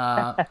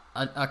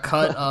 A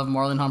cut of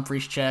Marlon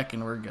Humphrey's check,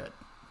 and we're good.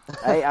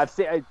 Hey, I've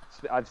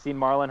seen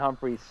Marlon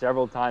Humphrey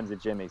several times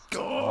at Jimmy's.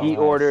 Oh, he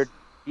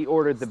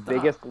ordered the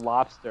biggest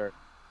lobster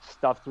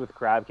stuffed with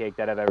crab cake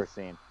that I've ever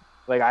seen.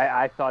 Like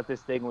I thought this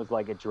thing was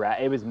like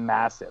it was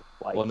massive.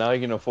 Like, well, now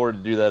you can afford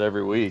to do that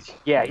every week.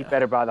 Yeah, he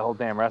better buy the whole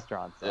damn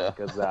restaurant.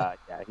 Because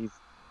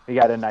he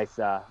got a nice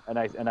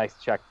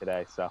check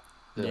today. So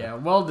yeah,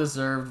 well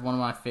deserved. One of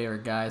my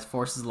favorite guys.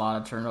 Forces a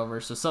lot of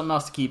turnovers, so something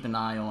else to keep an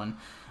eye on.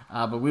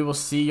 But we will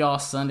see y'all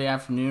Sunday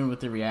afternoon with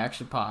the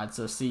reaction pod.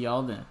 So see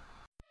y'all then.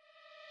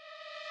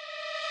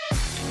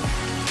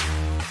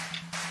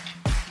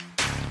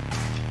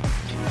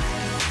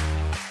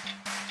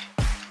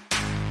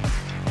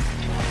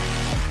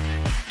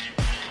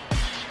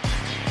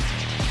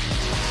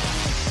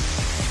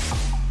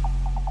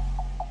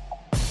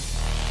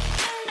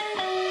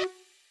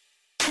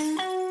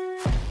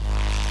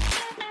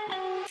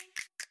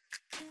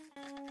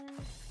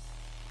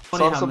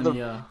 Funny how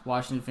many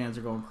Washington fans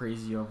are going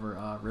crazy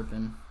over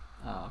Rippon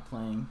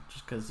playing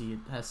just because he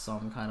has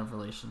some kind of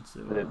relation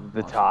to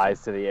the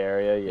ties to the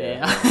area.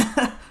 Yeah.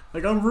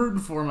 Like I'm rooting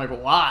for him. Like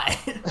why?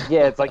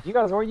 Yeah, it's like you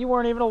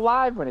weren't even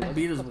alive when it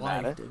beat his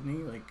wife, didn't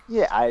he? Like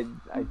yeah,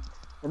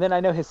 and then I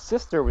know his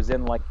sister was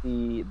in like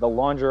the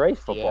lingerie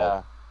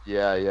football.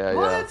 Yeah.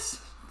 What?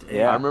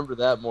 Yeah, I remember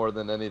that more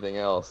than anything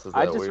else.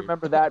 I just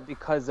remember that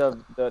because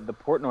of the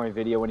Portnoy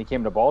video when he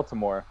came to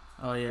Baltimore.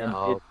 Oh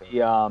yeah.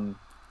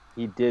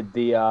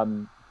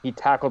 And he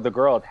tackled the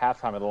girl at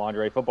halftime of the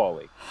lingerie football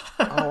league.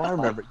 Oh, I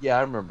remember. Yeah,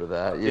 I remember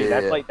that. Yeah,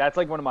 dude, that's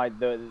like one of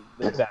the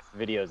best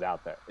videos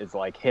out there. It's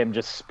like him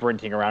just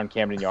sprinting around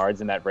Camden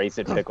Yards in that race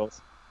at Pickles.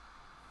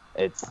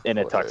 It's in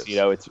a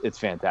tuxedo. It's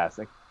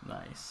fantastic.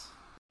 Nice.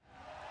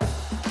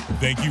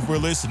 Thank you for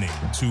listening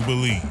to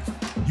Believe.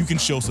 You can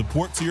show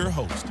support to your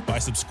host by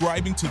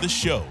subscribing to the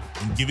show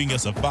and giving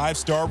us a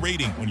 5-star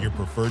rating on your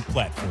preferred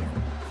platform.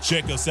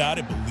 Check us out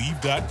at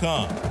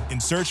Believe.com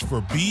and search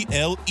for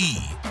BLEAV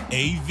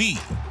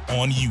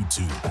on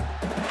YouTube.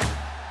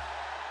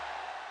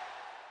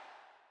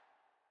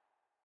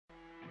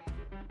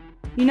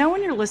 You know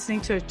when you're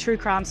listening to a true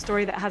crime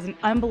story that has an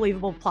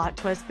unbelievable plot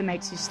twist that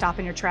makes you stop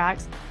in your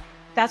tracks?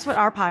 That's what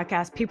our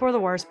podcast, People Are the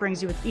Worst,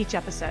 brings you with each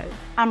episode.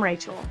 I'm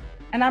Rachel.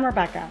 And I'm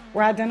Rebecca.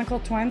 We're identical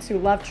twins who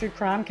love true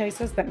crime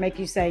cases that make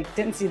you say,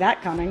 didn't see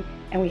that coming,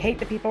 and we hate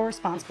the people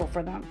responsible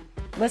for them.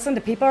 Listen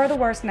to People Are the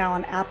Worst now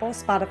on Apple,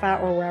 Spotify,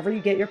 or wherever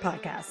you get your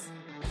podcasts.